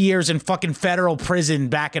of 3 years in fucking federal prison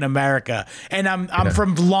back in America. And I'm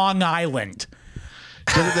from Long Island.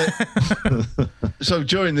 So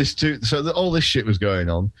during this all this shit was going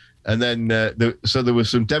on. And then there were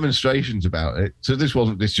some demonstrations about it. So this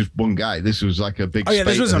wasn't just one guy. This was like a big. Oh yeah,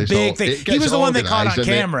 this was a big thing. He was the one they caught on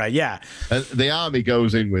camera. Yeah. And the army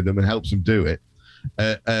goes in with them and helps them do it.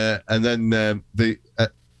 And then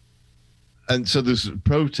and so there's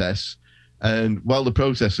protests, and while the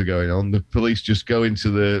protests are going on, the police just go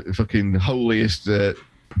into the fucking holiest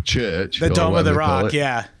church, the Dome of the Rock,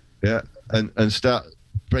 yeah, and start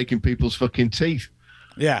breaking people's fucking teeth,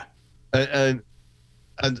 yeah, and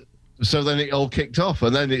so then it all kicked off,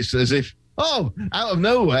 and then it's as if, oh, out of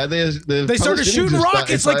nowhere, they started shooting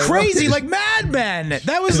rockets like crazy, like madmen.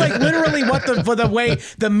 That was like literally what the way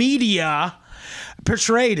the media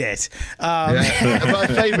portrayed it. My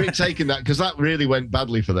favorite taking that, because that really went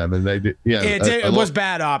badly for them, and they did. Yeah, it was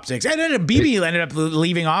bad optics, and Bibi ended up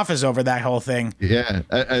leaving office over that whole thing. Yeah,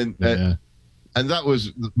 and that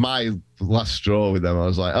was my last straw with them. I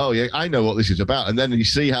was like, oh yeah, I know what this is about. And then you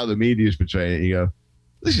see how the media is portraying it, you go,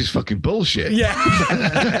 this is fucking bullshit. Yeah.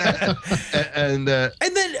 and then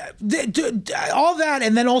all that,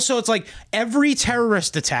 and then also it's like every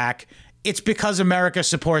terrorist attack, it's because America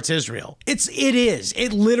supports Israel. It is.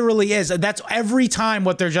 It literally is. That's every time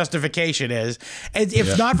what their justification is. And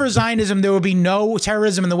if not for Zionism, there would be no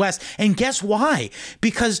terrorism in the West. And guess why?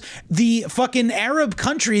 Because the fucking Arab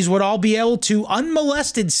countries would all be able to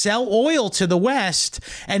unmolested sell oil to the West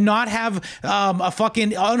and not have a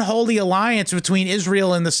fucking unholy alliance between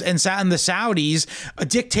Israel and the Saudis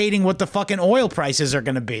dictating what the fucking oil prices are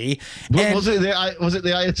going to be. Was it the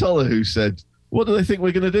Ayatollah who said, what do they think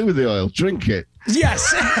we're going to do with the oil? Drink it. Yes.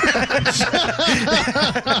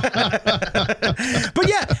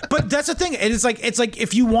 but that's the thing. It's like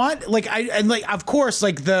if you want, of course,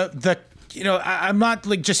 like the I'm not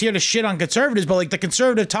like just here to shit on conservatives, but like the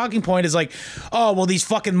conservative talking point is like, oh, well, these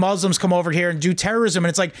fucking Muslims come over here and do terrorism. And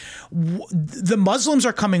it's like the Muslims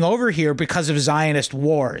are coming over here because of Zionist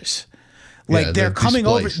wars. Like they're coming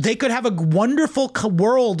displaced over. They could have a wonderful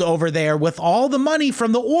world over there with all the money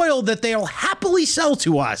from the oil that they'll happily sell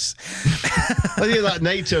to us. I think that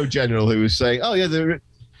NATO general who was saying, "Oh yeah, the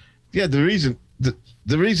reason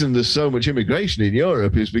there's so much immigration in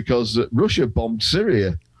Europe is because Russia bombed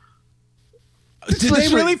Syria." Did they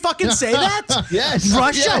really fucking say that? Yes.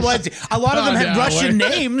 Russia? Yes. A lot of them had Russian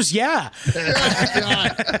names. Yeah.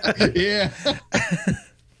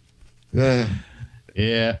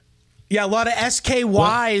 Yeah. Yeah, a lot of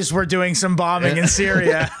SKYs were doing some bombing in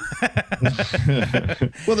Syria.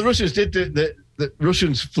 Well, the Russians did. The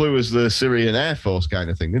Russians flew as the Syrian Air Force kind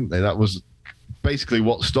of thing, didn't they? That was basically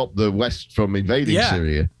what stopped the West from invading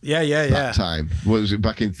Syria. Yeah. That time. Was it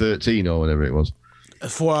back in 2013 or whatever it was?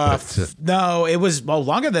 No, it was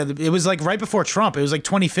longer than. It was like right before Trump. It was like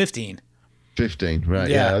 2015. 15, right?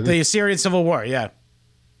 Yeah, the Syrian Civil War. Yeah,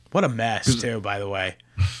 what a mess too. By the way,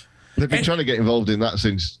 they've been trying to get involved in that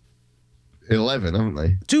since 11, haven't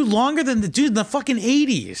they? Dude, longer than in the fucking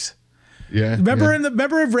 80s. Yeah.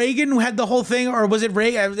 Remember Reagan had the whole thing, or was it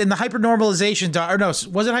Reagan in the hypernormalization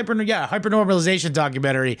was it hypernormalization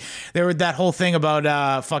documentary? There was that whole thing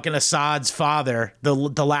about fucking Assad's father, the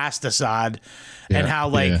last Assad, and how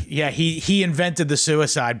he invented the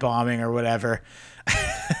suicide bombing or whatever.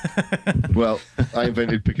 Well, I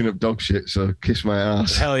invented picking up dog shit, so kiss my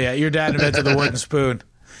ass. Hell yeah, your dad invented the wooden spoon.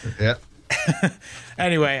 Yeah.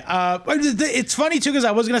 Anyway, it's funny too because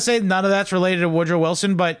I was gonna say none of that's related to Woodrow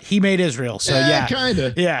Wilson, but he made Israel, so kind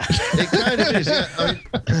of. Yeah, it kind of is.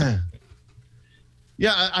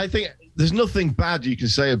 Yeah, I think there's nothing bad you can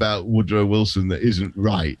say about Woodrow Wilson that isn't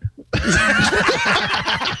right.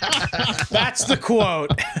 That's the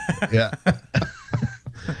quote. Yeah,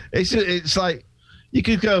 it's like you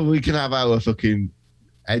could go. We can have our fucking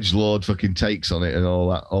edgelord fucking takes on it and all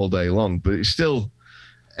that all day long, but it's still.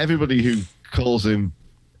 Everybody who calls him,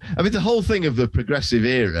 I mean, the whole thing of the progressive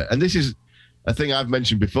era, and this is a thing I've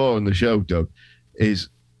mentioned before on the show, Doug, is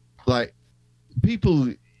like people,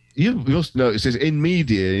 you must notice this in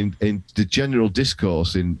media, in the general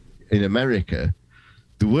discourse in America,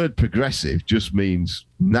 the word progressive just means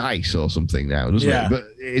nice or something now, doesn't it? But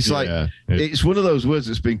it's it's one of those words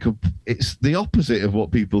that's been, it's the opposite of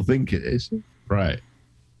what people think it is. Right.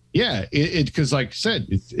 Yeah, because like I said,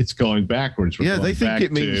 it's going backwards. We're going they think back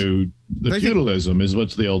it means to the feudalism is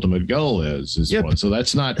what the ultimate goal is. So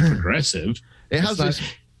that's not progressive. It has this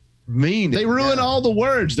meaning. They ruin all the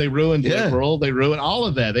words. They ruined liberal. They ruin all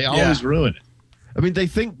of that. They always ruin it. I mean, they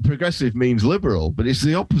think progressive means liberal, but it's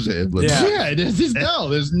the opposite of liberal. Yeah, it is. No,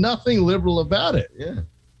 there's nothing liberal about it. Yeah.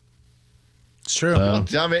 It's true.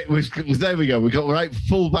 Damn it. There we go. We got right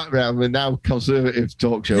full background. We're now conservative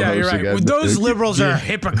talk show hosts you're right. Again. Those liberals are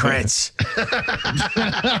hypocrites.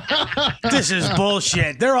 This is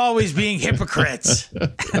bullshit. They're always being hypocrites.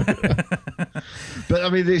 But I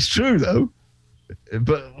mean, it's true though.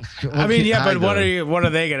 But what are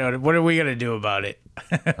they gonna? What are we gonna do about it?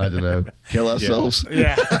 I don't know. Kill ourselves.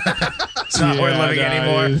 Yeah. It's not worth living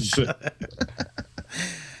anymore.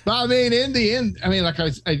 But I mean, in the end, I mean, like I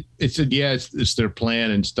said, it's their plan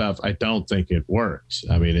and stuff. I don't think it works.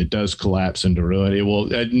 I mean, it does collapse into ruin. It will.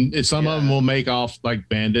 Some of them will make off like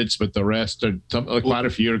bandits, but the rest are quite a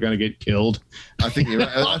few are going to get killed. I think you're right.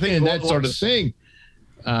 I think and that sort of thing.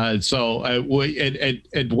 At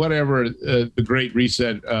whatever the Great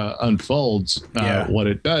Reset unfolds, what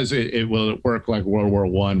it does, it will work like World War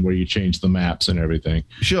I, where you change the maps and everything.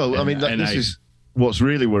 Sure. I mean, this is what's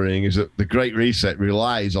really worrying is that the Great Reset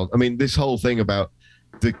relies on. I mean, this whole thing about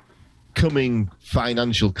the coming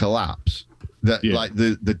financial collapse, that like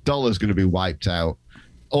the dollar's going to be wiped out,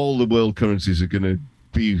 all the world currencies are going to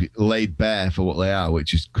be laid bare for what they are,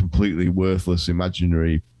 which is completely worthless,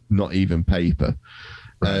 imaginary, not even paper.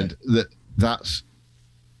 Right. And that's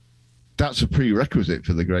a prerequisite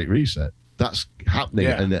for the Great Reset. That's happening,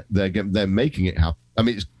 and they're making it happen. I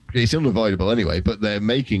mean, it's unavoidable anyway, but they're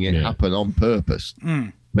making it happen on purpose.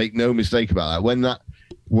 Make no mistake about that.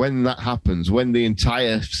 When that happens, when the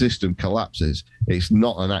entire system collapses, it's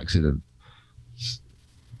not an accident.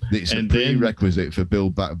 It's a prerequisite for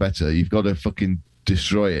Build Back Better. You've got to fucking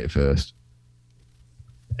destroy it first.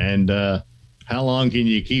 And how long can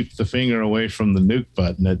you keep the finger away from the nuke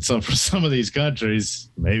button for some of these countries?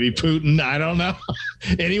 Maybe Putin. I don't know.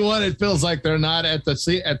 Anyone that feels like they're not at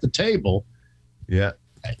the table. Yeah.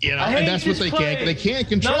 And that's what they can't. They can't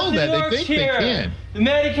control that. They think they can. The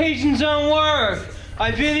medications don't work.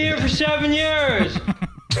 I've been here for 7 years.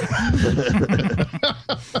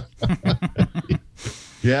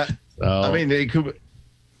 Yeah. I mean, it could.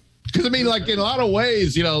 Because like in a lot of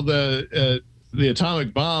ways, the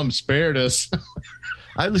atomic bomb spared us.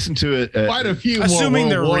 I listened to it. Quite a few assuming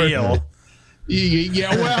more. Assuming they're real.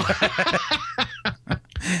 Yeah, well.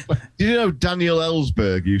 Did you know Daniel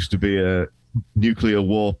Ellsberg used to be a nuclear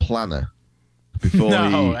war planner before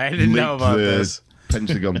I didn't know about this.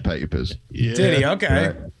 Pentagon Papers. Yeah. Did he? Okay.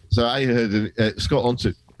 Right. So I heard Scott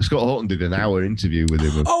Horton did an hour interview with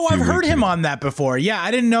him. I've heard him on that before. Yeah,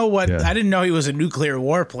 I didn't know I didn't know he was a nuclear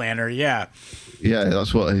war planner. Yeah. Yeah,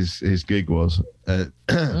 that's what his gig was. Well,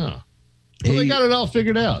 they got it all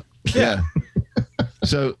figured out. Yeah.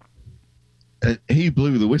 So he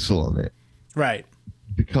blew the whistle on it. Right.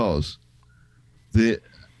 Because the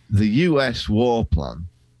US war plan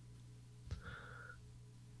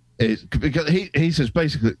is, because he says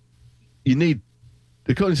basically you need,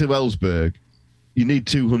 according to Ellsberg, you need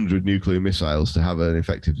 200 nuclear missiles to have an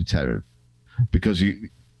effective deterrent, because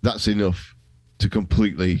that's enough to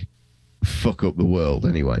completely fuck up the world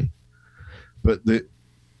anyway. But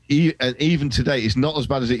even today, it's not as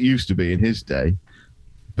bad as it used to be in his day,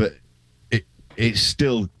 but it's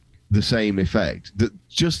still the same effect. That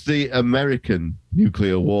just the American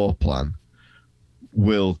nuclear war plan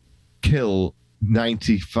will kill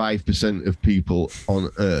 95% of people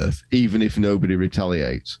on Earth, even if nobody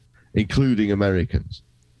retaliates, including Americans.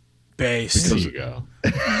 Base. There you go.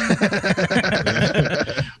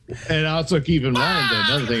 And also keep in mind that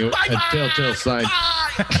another thing, a telltale sign.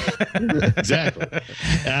 Exactly.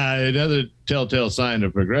 Another telltale sign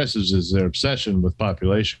of progressives is their obsession with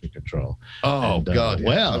population control. God.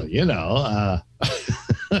 Well, nuclear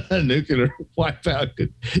wipeout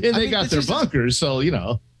could, and they got their bunkers, so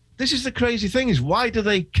This is the crazy thing: is why do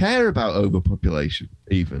they care about overpopulation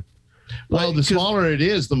even? Well, the smaller it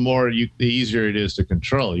is, the easier it is to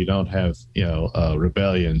control. You don't have,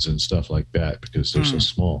 rebellions and stuff like that because they're so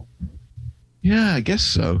small. Yeah, I guess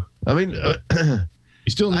so. I mean, you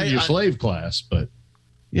still need your slave class, but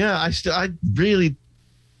yeah, I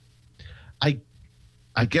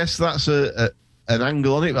guess that's an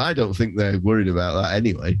angle on it, but I don't think they're worried about that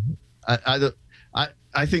anyway. I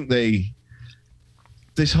think they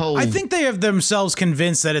have themselves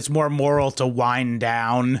convinced that it's more moral to wind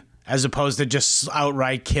down as opposed to just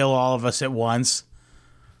outright kill all of us at once.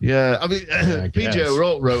 Yeah, I mean, PJ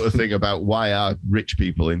O'Rourke wrote a thing about why are rich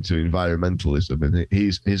people into environmentalism, and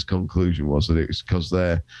his conclusion was that it's because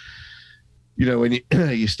they're, when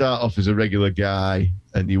you start off as a regular guy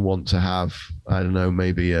and you want to have, I don't know,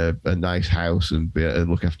 maybe a nice house and be able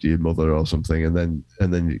to look after your mother or something, and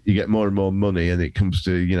then you get more and more money, and it comes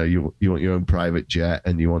to you want your own private jet,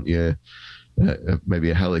 and you want your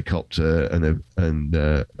maybe a helicopter and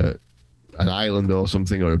an island or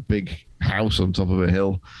something, or a big house on top of a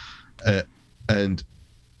hill, and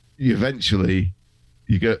you eventually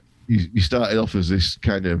you started off as this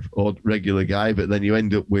kind of odd regular guy, but then you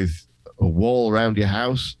end up with a wall around your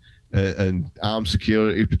house and armed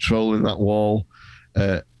security patrolling that wall,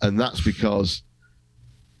 and that's because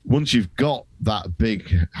once you've got that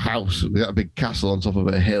big house, that big castle on top of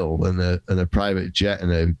a hill, and a private jet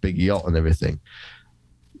and a big yacht and everything,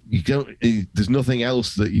 there's nothing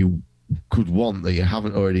else that you could want that you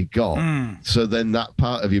haven't already got. So then that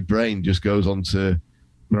part of your brain just goes on to,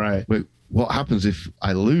 right, wait, what happens if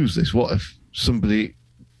I lose this? What if somebody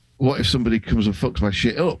comes and fucks my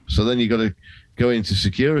shit up? So then you got to go into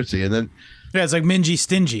security, and then it's like Mingy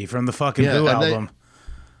Stingy from the fucking Blue album.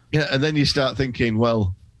 Yeah, and then you start thinking,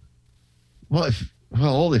 well, what if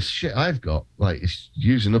all this shit I've got, like, it's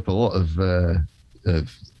using up a lot of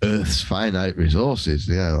Earth's finite resources.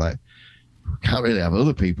 Yeah, like, can't really have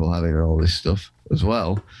other people having all this stuff as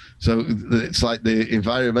well. So it's like the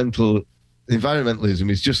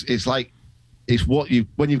environmentalism is just, it's like, it's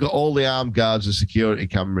when you've got all the armed guards and security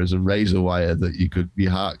cameras and razor wire that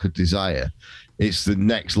your heart could desire. It's the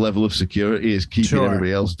next level of security is keeping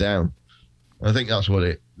everybody else down. I think that's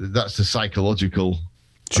that's the psychological.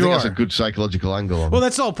 I think that's a good psychological angle on it. Well,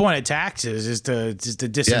 that's the whole point of taxes is to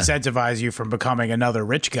disincentivize you from becoming another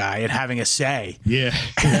rich guy and having a say. Yeah.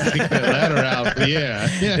 Take that ladder out.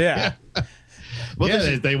 Yeah.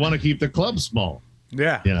 Well, they want to keep the club small.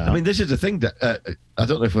 Yeah. You know? I mean, this is the thing that I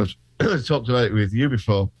don't know if I've talked about it with you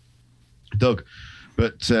before, Doug,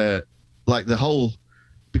 but like the whole,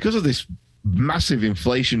 because of this massive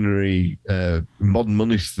inflationary modern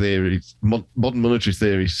monetary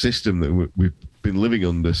theory system that we've been living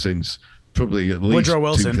under since probably at least Woodrow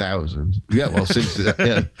Wilson. 2000. Yeah, well, since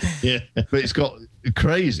Yeah. But it's got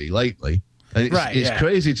crazy lately, and it's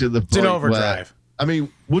crazy to the point it's an overdrive. where, I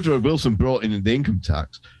mean, Woodrow Wilson brought in the income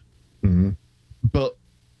tax, but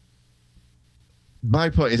my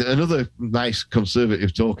point is another nice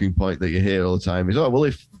conservative talking point that you hear all the time is, oh, well,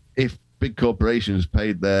 if big corporations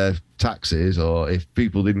paid their taxes, or if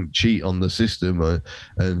people didn't cheat on the system,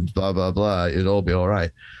 and blah blah blah, it'd all be all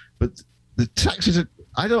right. But the taxes,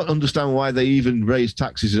 I don't understand why they even raise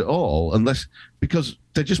taxes at all, because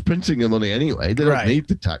they're just printing the money anyway. They don't need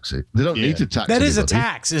to tax it. They don't need to tax. That is anybody. a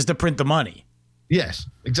tax, is to print the money. Yes,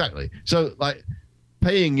 exactly. So, like,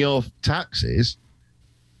 paying your taxes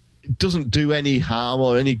doesn't do any harm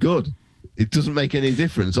or any good. It doesn't make any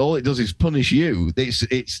difference. All it does is punish you.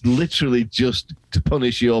 It's literally just to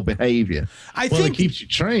punish your behavior. I think it keeps you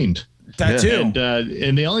trained. That too.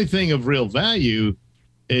 And the only thing of real value,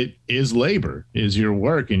 it is labor, is your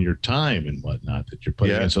work and your time and whatnot that you're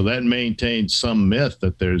putting in. So that maintains some myth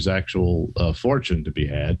that there's actual fortune to be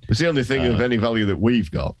had. It's the only thing of any value that we've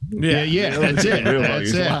got. Yeah. That's it. Real That's value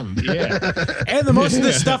is it. land. Yeah. And the most of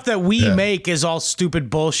the stuff that we make is all stupid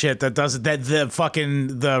bullshit that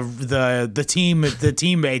the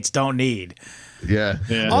teammates don't need. Yeah.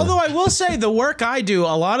 Although I will say the work I do,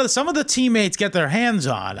 some of the teammates get their hands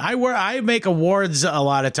on. I make awards a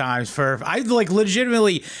lot of times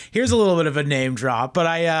legitimately. Here's a little bit of a name drop, but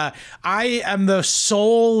I am the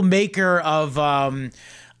sole maker of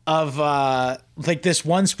like this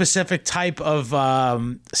one specific type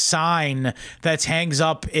of sign that hangs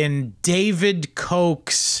up in David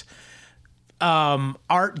Koch's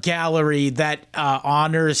art gallery that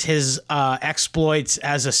honors his exploits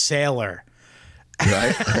as a sailor.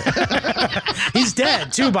 Right. He's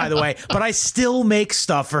dead too, by the way, but I still make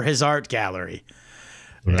stuff for his art gallery.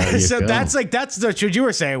 So that's what you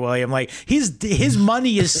were saying, William. Like his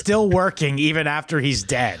money is still working even after he's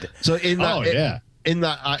dead. So in that,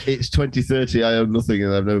 it's 2030. I own nothing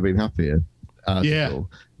and I've never been happier. Article,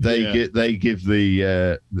 they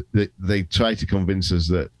try to convince us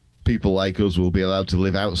that people like us will be allowed to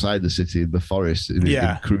live outside the city in the forest in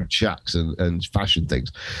crude shacks and fashion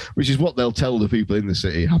things, which is what they'll tell the people in the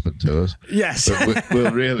city happened to us. Yes. But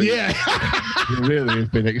we'll really, we really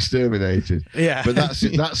have been exterminated. Yeah. But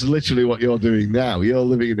that's literally what you're doing now. You're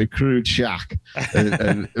living in a crude shack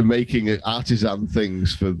and making artisan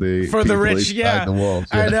things for the rich. Yeah. The walls.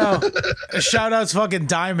 I know. Shout outs fucking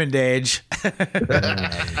Diamond Age.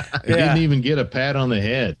 Didn't even get a pat on the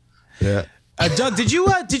head. Yeah. Doug, did you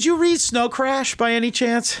read Snow Crash by any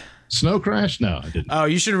chance? Snow Crash? No, I didn't. Oh,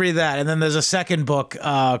 you should read that. And then there's a second book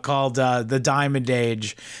called The Diamond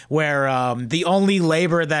Age, where the only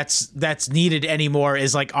labor that's needed anymore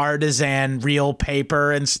is like artisan real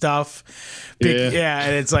paper and stuff.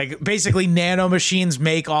 And it's like basically nano machines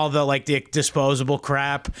make all the like the disposable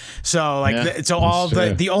crap. So like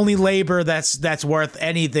the only labor that's worth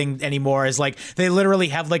anything anymore is like they literally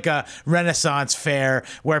have like a Renaissance fair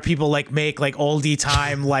where people like make like oldie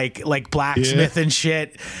time like blacksmith and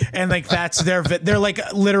shit. And like that's they're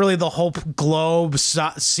like literally the whole globe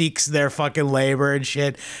seeks their fucking labor and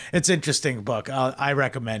shit. It's an interesting book. I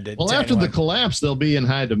recommend it. Well, after the collapse, they'll be in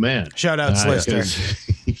high demand. Shout out Slister.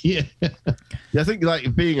 Yeah, I think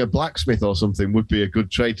like being a blacksmith or something would be a good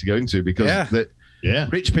trade to go into because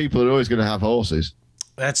rich people are always going to have horses.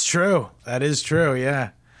 That's true. That is true. Yeah.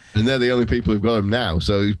 And they're the only people who've got them now.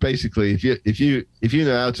 So basically, if you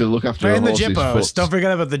know how to look after your and the horses, Jippos. Don't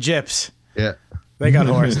forget about the Jips. Yeah, they got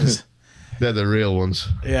horses. They're the real ones.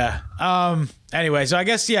 Yeah. Anyway, so I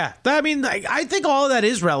guess I mean, I think all of that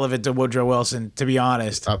is relevant to Woodrow Wilson, to be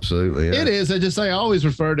honest. Absolutely. Yeah. It is. I always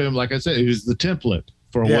refer to him, like I said, he was the template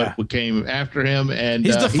for what came after him. And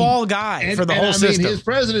he's the fall guy for the whole system. His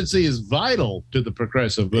presidency is vital to the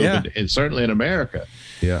progressive movement, and certainly in America.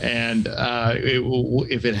 Yeah. And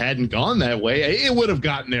if it hadn't gone that way, it would have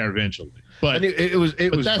gotten there eventually. But it was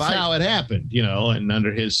that's how it happened, and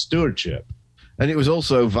under his stewardship. And it was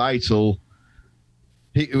also vital.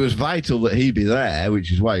 It was vital that he be there,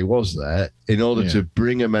 which is why he was there, in order to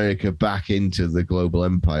bring America back into the global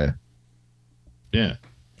empire. Yeah.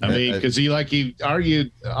 I mean, because he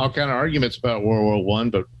argued all kind of arguments about World War I,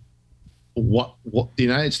 but what the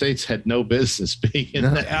United States had no business being in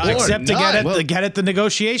that war. Except to get at the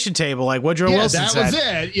negotiation table, like Woodrow Wilson said.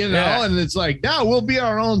 That was it, and it's like, now we'll be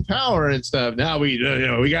our own power and stuff. Now we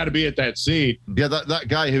got to be at that seat. Yeah, that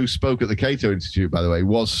guy who spoke at the Cato Institute, by the way,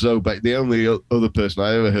 was so the only other person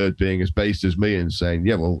I ever heard being as based as me and saying,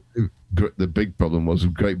 yeah, well, the big problem was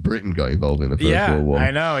Great Britain got involved in the First World War.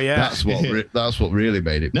 I know. Yeah, that's what really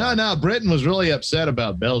made it. No, Britain was really upset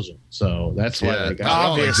about Belgium, so that's why they got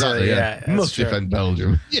obviously. Must defend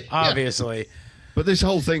Belgium. Obviously, but this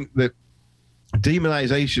whole thing, that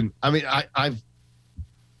demonization. I mean, I've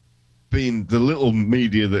been the little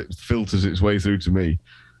media that filters its way through to me.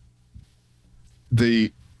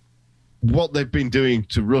 What they've been doing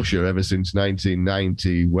to Russia ever since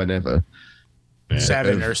 1990, whenever.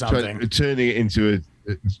 7 or something, turning it into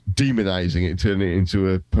demonizing it, turning it into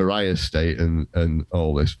a pariah state, and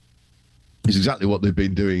all this is exactly what they've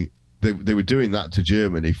been doing. They were doing that to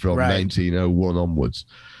Germany from 1901 onwards,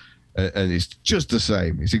 and it's just the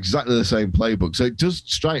same. It's exactly the same playbook. So it does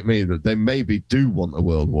strike me that they maybe do want a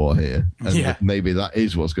world war here, and maybe that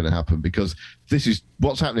is what's going to happen, because this is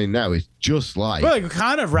what's happening now. Is just like we're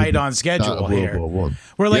kind of right on schedule here.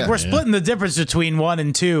 We're splitting the difference between 1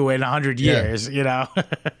 and 2 in 100 years. Yeah,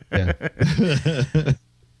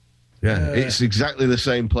 it's exactly the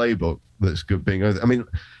same playbook that's being. I mean.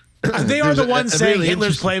 They are the ones saying really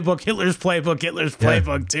Hitler's playbook,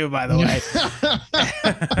 too, by the way.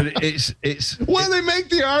 They make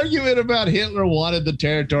the argument about Hitler wanted the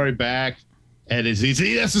territory back, and that's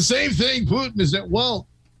the same thing Putin is that. Well,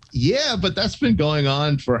 yeah, but that's been going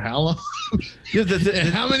on for how long?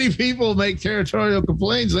 How many people make territorial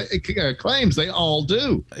claims? They all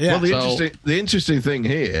do. Yeah. Well, the interesting thing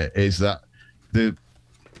here is that the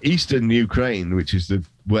eastern Ukraine, which is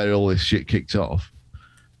where all this shit kicked off,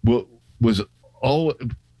 the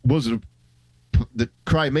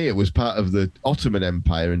Crimea was part of the Ottoman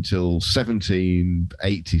Empire until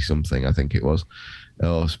 1780 something, I think it was,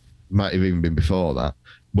 or might have even been before that,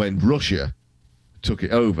 when Russia took it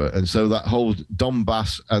over, and so that whole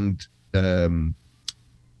Donbass and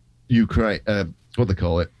Ukraine, what they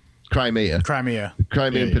call it, Crimea,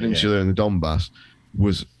 Crimean Peninsula and the Donbass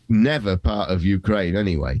was never part of Ukraine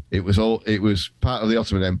anyway. It was part of the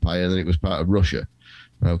Ottoman Empire, and then it was part of Russia.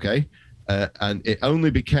 Okay, and it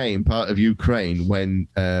only became part of Ukraine when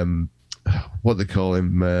what they call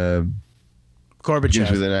him,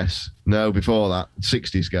 Gorbachev with an S. No, before that,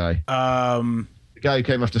 60s guy. The guy who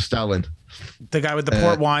came after Stalin. The guy with the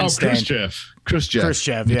port wine stand.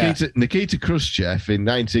 Khrushchev. Nikita Khrushchev in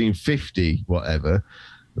 1950, whatever,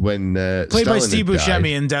 when played Stalin by Steve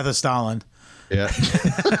Buscemi in Death of Stalin. Yeah.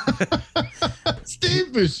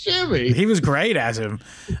 Steve Buscemi. He was great as him.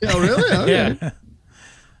 Oh, really? Okay. Yeah.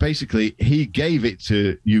 Basically, he gave it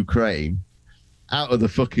to Ukraine out of the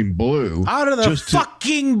fucking blue.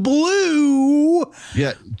 Blue.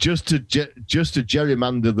 Yeah, just to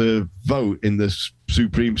gerrymander the vote in the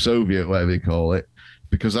Supreme Soviet, whatever they call it,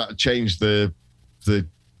 because that changed the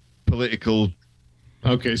political.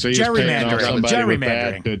 Okay, so gerrymandering. It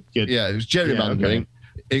was gerrymandering. Okay.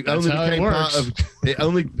 It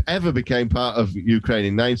only ever became part of Ukraine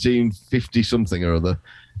in 1950 something or other,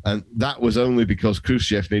 and that was only because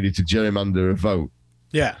Khrushchev needed to gerrymander a vote.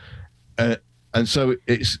 Yeah, and so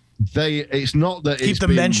it's not that keep the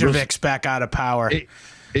Mensheviks back out of power.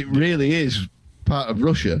 It really is part of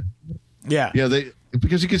Russia. Yeah,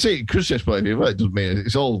 because you can see Khrushchev's point of view. Well, it doesn't mean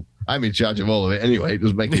it's all. I'm in charge of all of it anyway. It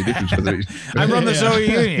doesn't make any difference whether it's. I run the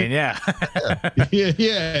Soviet Union. Yeah.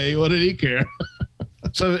 Yeah. What did he care?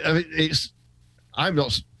 So I mean, I'm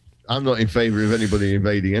not in favor of anybody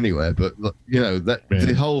invading anywhere, but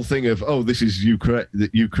the whole thing of this is the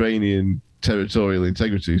Ukrainian territorial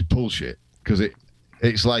integrity is bullshit, because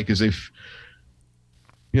it's like as if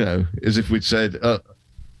we'd said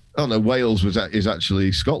Wales is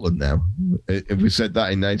actually Scotland now. If we said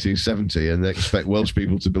that in 1970 and they expect Welsh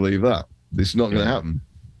people to believe that, it's not going to happen.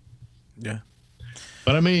 Yeah.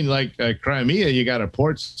 But I mean, like Crimea, you got a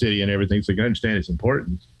port city and everything, so you can understand its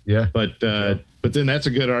importance. Yeah. But But then that's a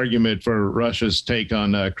good argument for Russia's take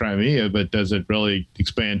on Crimea, but does it really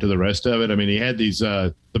expand to the rest of it? I mean, he had these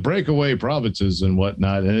the breakaway provinces and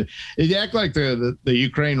whatnot, and it act like the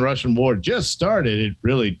Ukraine-Russian war just started. It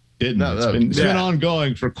really didn't. It's been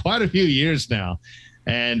ongoing for quite a few years now,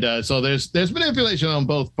 and so there's manipulation on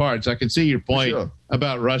both parts. I can see your point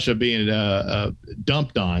about Russia being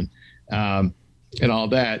dumped on and all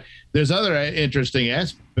that. There's other interesting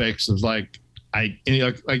aspects of like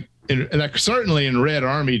certainly in Red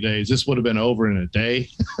Army days, this would have been over in a day.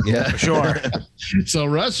 Yeah, For sure. So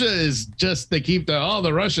Russia is they keep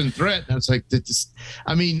the Russian threat. And it's like,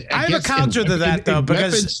 I have a counter to that though,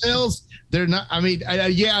 because weapon sales, they're not,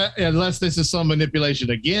 unless this is some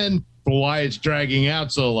manipulation again for why it's dragging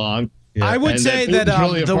out so long. Yeah. I would say that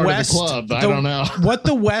really the West, I don't know what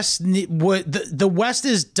the West, the West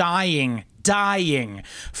is dying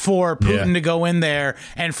for Putin to go in there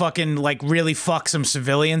and fucking like really fuck some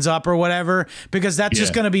civilians up or whatever, because that's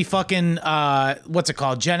just going to be fucking what's it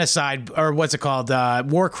called, genocide, or what's it called,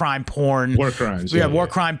 war crime porn, war crimes, war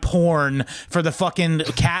crime porn for the fucking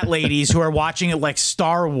cat ladies who are watching it like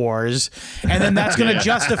Star Wars, and then that's going to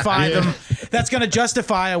justify them. That's going to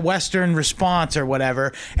justify a Western response or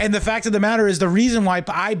whatever. And the fact of the matter is, the reason why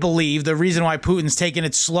Putin's taking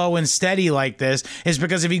it slow and steady like this is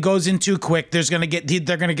because if he goes in too quick, they're gonna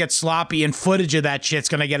get sloppy, and footage of that shit's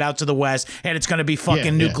gonna get out to the West, and it's gonna be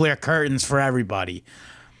fucking nuclear curtains for everybody.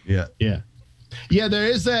 Yeah. There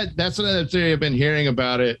is that. That's another theory I've been hearing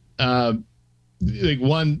about it. Like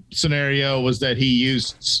one scenario was that he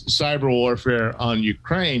used cyber warfare on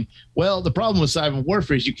Ukraine. Well, the problem with cyber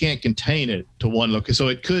warfare is you can't contain it to one location, so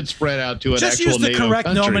it could spread out to an Just actual use the NATO correct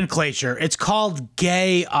country. nomenclature. It's called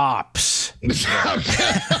gay ops.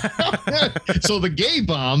 So the gay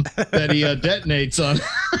bomb that he detonates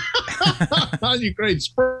on Ukraine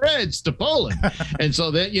spreads to Poland, and so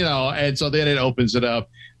then it opens it up.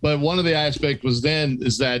 But one of the aspects is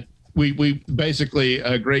that we basically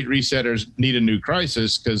great resetters need a new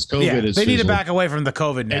crisis because COVID is. They need to back away from the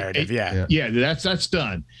COVID narrative. That's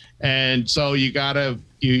done, and so you gotta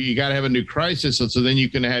have a new crisis, so then you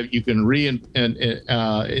can reinstate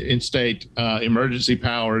emergency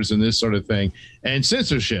powers and this sort of thing, and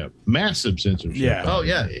censorship, massive censorship.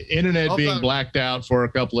 Internet being blacked out for a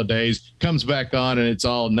couple of days, comes back on, and it's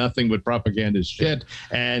all nothing but propaganda shit.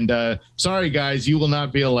 And sorry guys, you will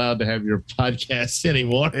not be allowed to have your podcasts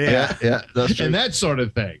anymore. Yeah, that's true. And that sort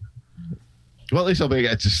of thing. Well, at least I'll be able to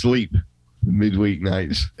get to sleep midweek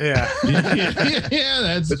nights. Yeah,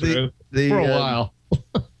 that's true. For a while.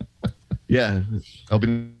 Yeah, I'll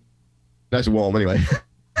be nice and warm anyway.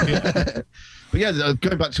 But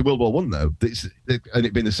going back to World War One though, and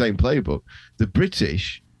it being the same playbook, the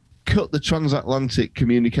British cut the transatlantic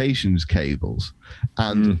communications cables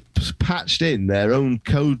and patched in their own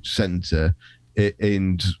code center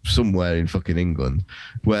in somewhere in fucking England,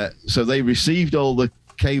 so they received all the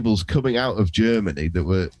cables coming out of Germany that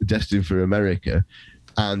were destined for America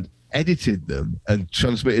and edited them and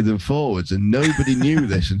transmitted them forwards, and nobody knew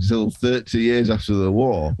this until 30 years after the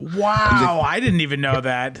war. Wow, I didn't even know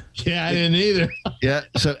that. Yeah, I didn't either. Yeah,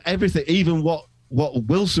 so everything, even what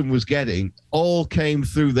Wilson was getting, all came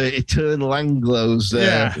through the eternal Anglos.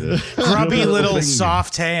 Grubby little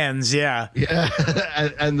soft hands. Yeah,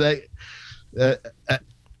 and they.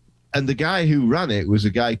 And the guy who ran it was a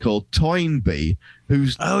guy called Toynbee,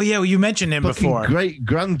 who's you mentioned him before. Great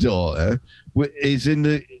granddaughter is in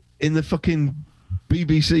the fucking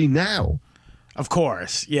BBC now. Of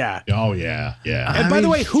course, yeah. Oh yeah. And by the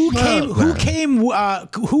way, who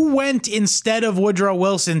went instead of Woodrow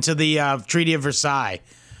Wilson to the Treaty of Versailles?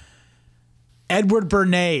 Edward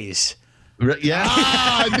Bernays. Yeah.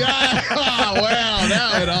 Wow.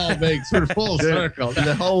 Now it all makes full circle.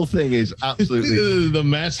 The whole thing is absolutely the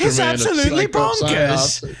mastermind. It's absolutely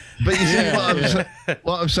bonkers. But you see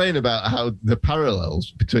what I'm saying about how the parallels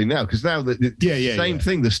between now, because now the same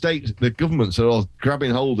thing. The governments are all grabbing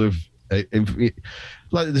hold of.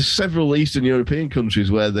 Like there's several Eastern European countries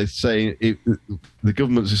where they're saying the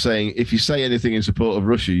governments are saying if you say anything in support of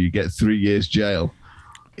Russia, you get 3 years jail.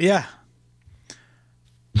 Yeah.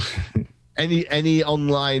 Any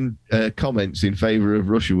online comments in favor of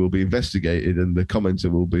Russia will be investigated, and the commenter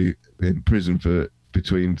will be in prison for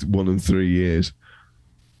between 1 and 3 years.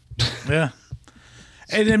 Yeah.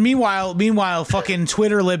 And then meanwhile, fucking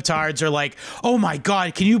Twitter libtards are like, oh my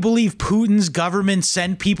God, can you believe Putin's government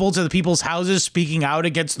sent people to the people's houses speaking out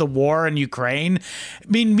against the war in Ukraine? I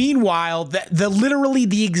mean, meanwhile, literally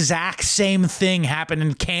the exact same thing happened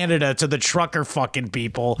in Canada to the trucker fucking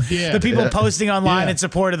people. Yeah, the people posting online in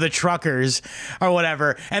support of the truckers or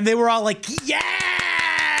whatever. And they were all like,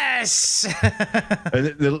 yes! Yes.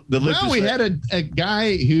 And we had a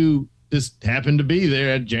guy who just happened to be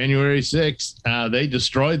there at January 6th. They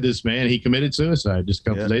destroyed this man. He committed suicide just a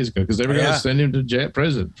couple of days ago because they were going to send him to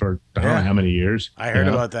prison for I don't know how many years. I heard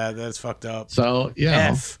about that. That's fucked up. So,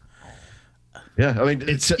 F. Yeah, I mean,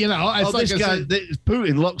 it's it's like this guy.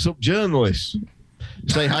 Putin locks up journalists.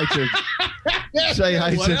 Say hi to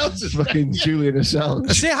fucking Julian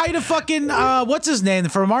Assange. Say hi to fucking what's his name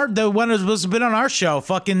from the one who's been on our show,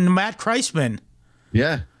 fucking Matt Kreisman.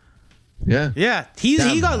 Yeah. He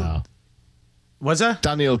got. What's that?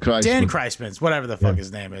 Daniel Kreisman. Dan Kreisman's, whatever the fuck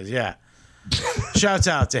his name is. Yeah. Shouts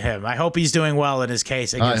out to him. I hope he's doing well in his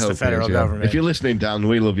case against the federal government. If you're listening, Dan,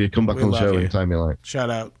 we love you. Come back on the show anytime you like. Shout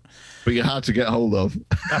out. But you're hard to get hold of.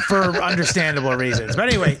 For understandable reasons. But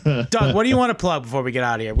anyway, Doug, what do you want to plug before we get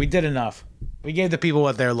out of here? We did enough. We gave the people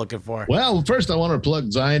what they're looking for. Well, first I want to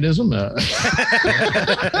plug Zionism. It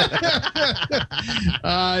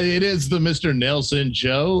is the Mr. Nelson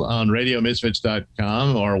Show on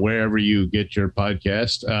RadioMisfits.com or wherever you get your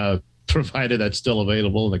podcast, provided that's still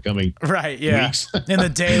available in the coming weeks. In the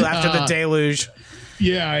day after the deluge.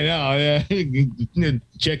 Yeah, I know. Yeah.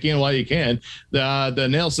 Check in while you can. The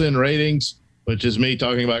Nelson Ratings, which is me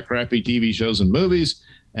talking about crappy TV shows and movies.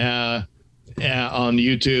 On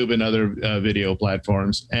YouTube and other video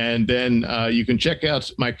platforms. And then you can check out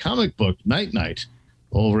my comic book, Night Night,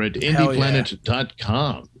 over at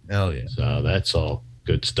indieplanet.com. Hell yeah. So that's all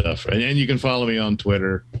good stuff. And you can follow me on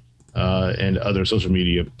Twitter and other social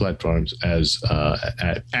media platforms as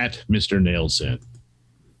at Mr. Nelson.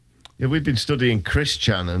 Yeah, we've been studying Chris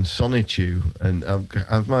Chan and Sonichu, and I'm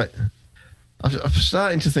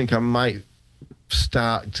starting to think I might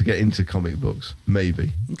start to get into comic books,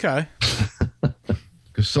 maybe. Okay.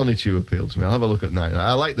 Because Sonichu appealed to me. I'll have a look at Night.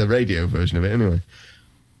 I like the radio version of it anyway.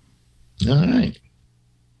 All right.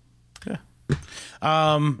 Okay.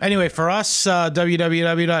 Anyway, for us,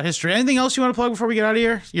 www.history. Anything else you want to plug before we get out of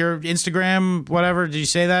here? Your Instagram, whatever. Did you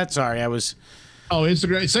say that? Sorry, I was... Oh,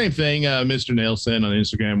 Instagram, same thing. Mr. Nelson on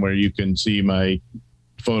Instagram, where you can see my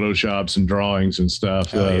Photoshops and drawings and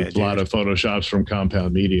stuff. A lot of Photoshops from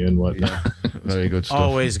Compound Media and whatnot. Yeah. Very good stuff.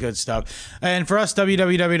 Always good stuff. And for us,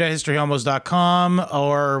 www.historyhomos.com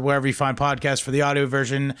or wherever you find podcasts for the audio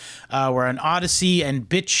version. We're on Odyssey and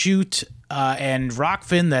BitChute and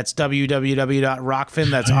Rockfin. That's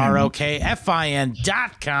www.rockfin. That's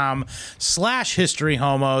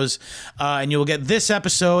ROKFIN.com/historyhomos. And you will get this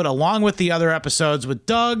episode along with the other episodes with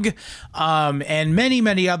Doug and many,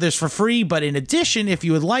 many others for free. But in addition, if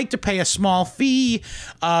you would like to pay a small fee,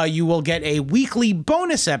 you will get a weekly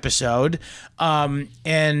bonus episode. And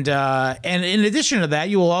in addition to that,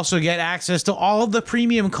 you will also get access to all of the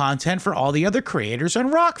premium content for all the other creators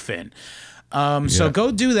on Rockfin. So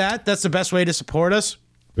go do that. That's the best way to support us.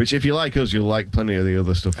 Which, if you like us, you'll like plenty of the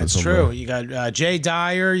other stuff. That's true. You got Jay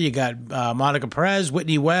Dyer, you got Monica Perez,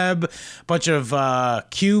 Whitney Webb, bunch of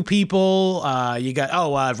Q people. You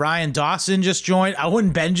got Ryan Dawson just joined.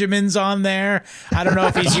 Owen Benjamin's on there. I don't know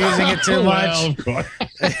if he's using it too much. Well, of course.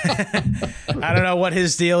 I don't know what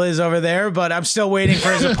his deal is over there, but I'm still waiting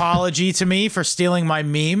for his apology to me for stealing my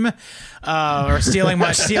meme. Or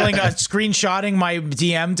screenshotting my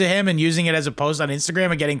DM to him and using it as a post on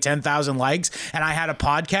Instagram and getting 10,000 likes. And I had a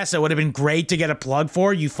podcast that would have been great to get a plug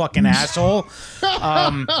for, you fucking asshole.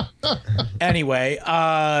 Anyway,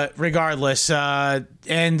 regardless,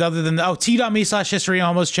 and other than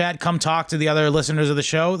t.me/historyhomos chat, come talk to the other listeners of the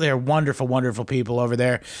show. They're wonderful, wonderful people over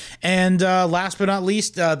there. And last but not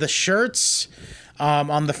least, the shirts.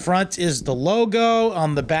 On the front is the logo.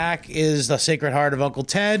 On the back is the Sacred Heart of Uncle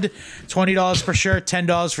Ted. $20 per shirt,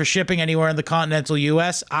 $10 for shipping anywhere in the continental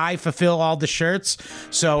U.S. I fulfill all the shirts,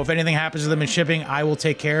 so if anything happens to them in shipping, I will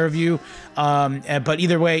take care of you. But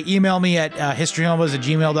either way, email me at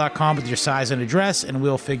historyhomos@gmail.com with your size and address, and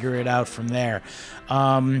we'll figure it out from there.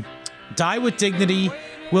 Die with dignity.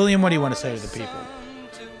 William, what do you want to say to the people?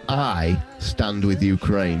 I stand with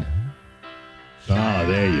Ukraine. Ah,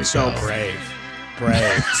 there you go. So brave.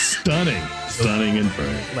 Brave. Stunning and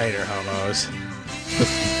brave. Later, homos.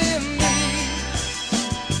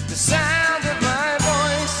 The sign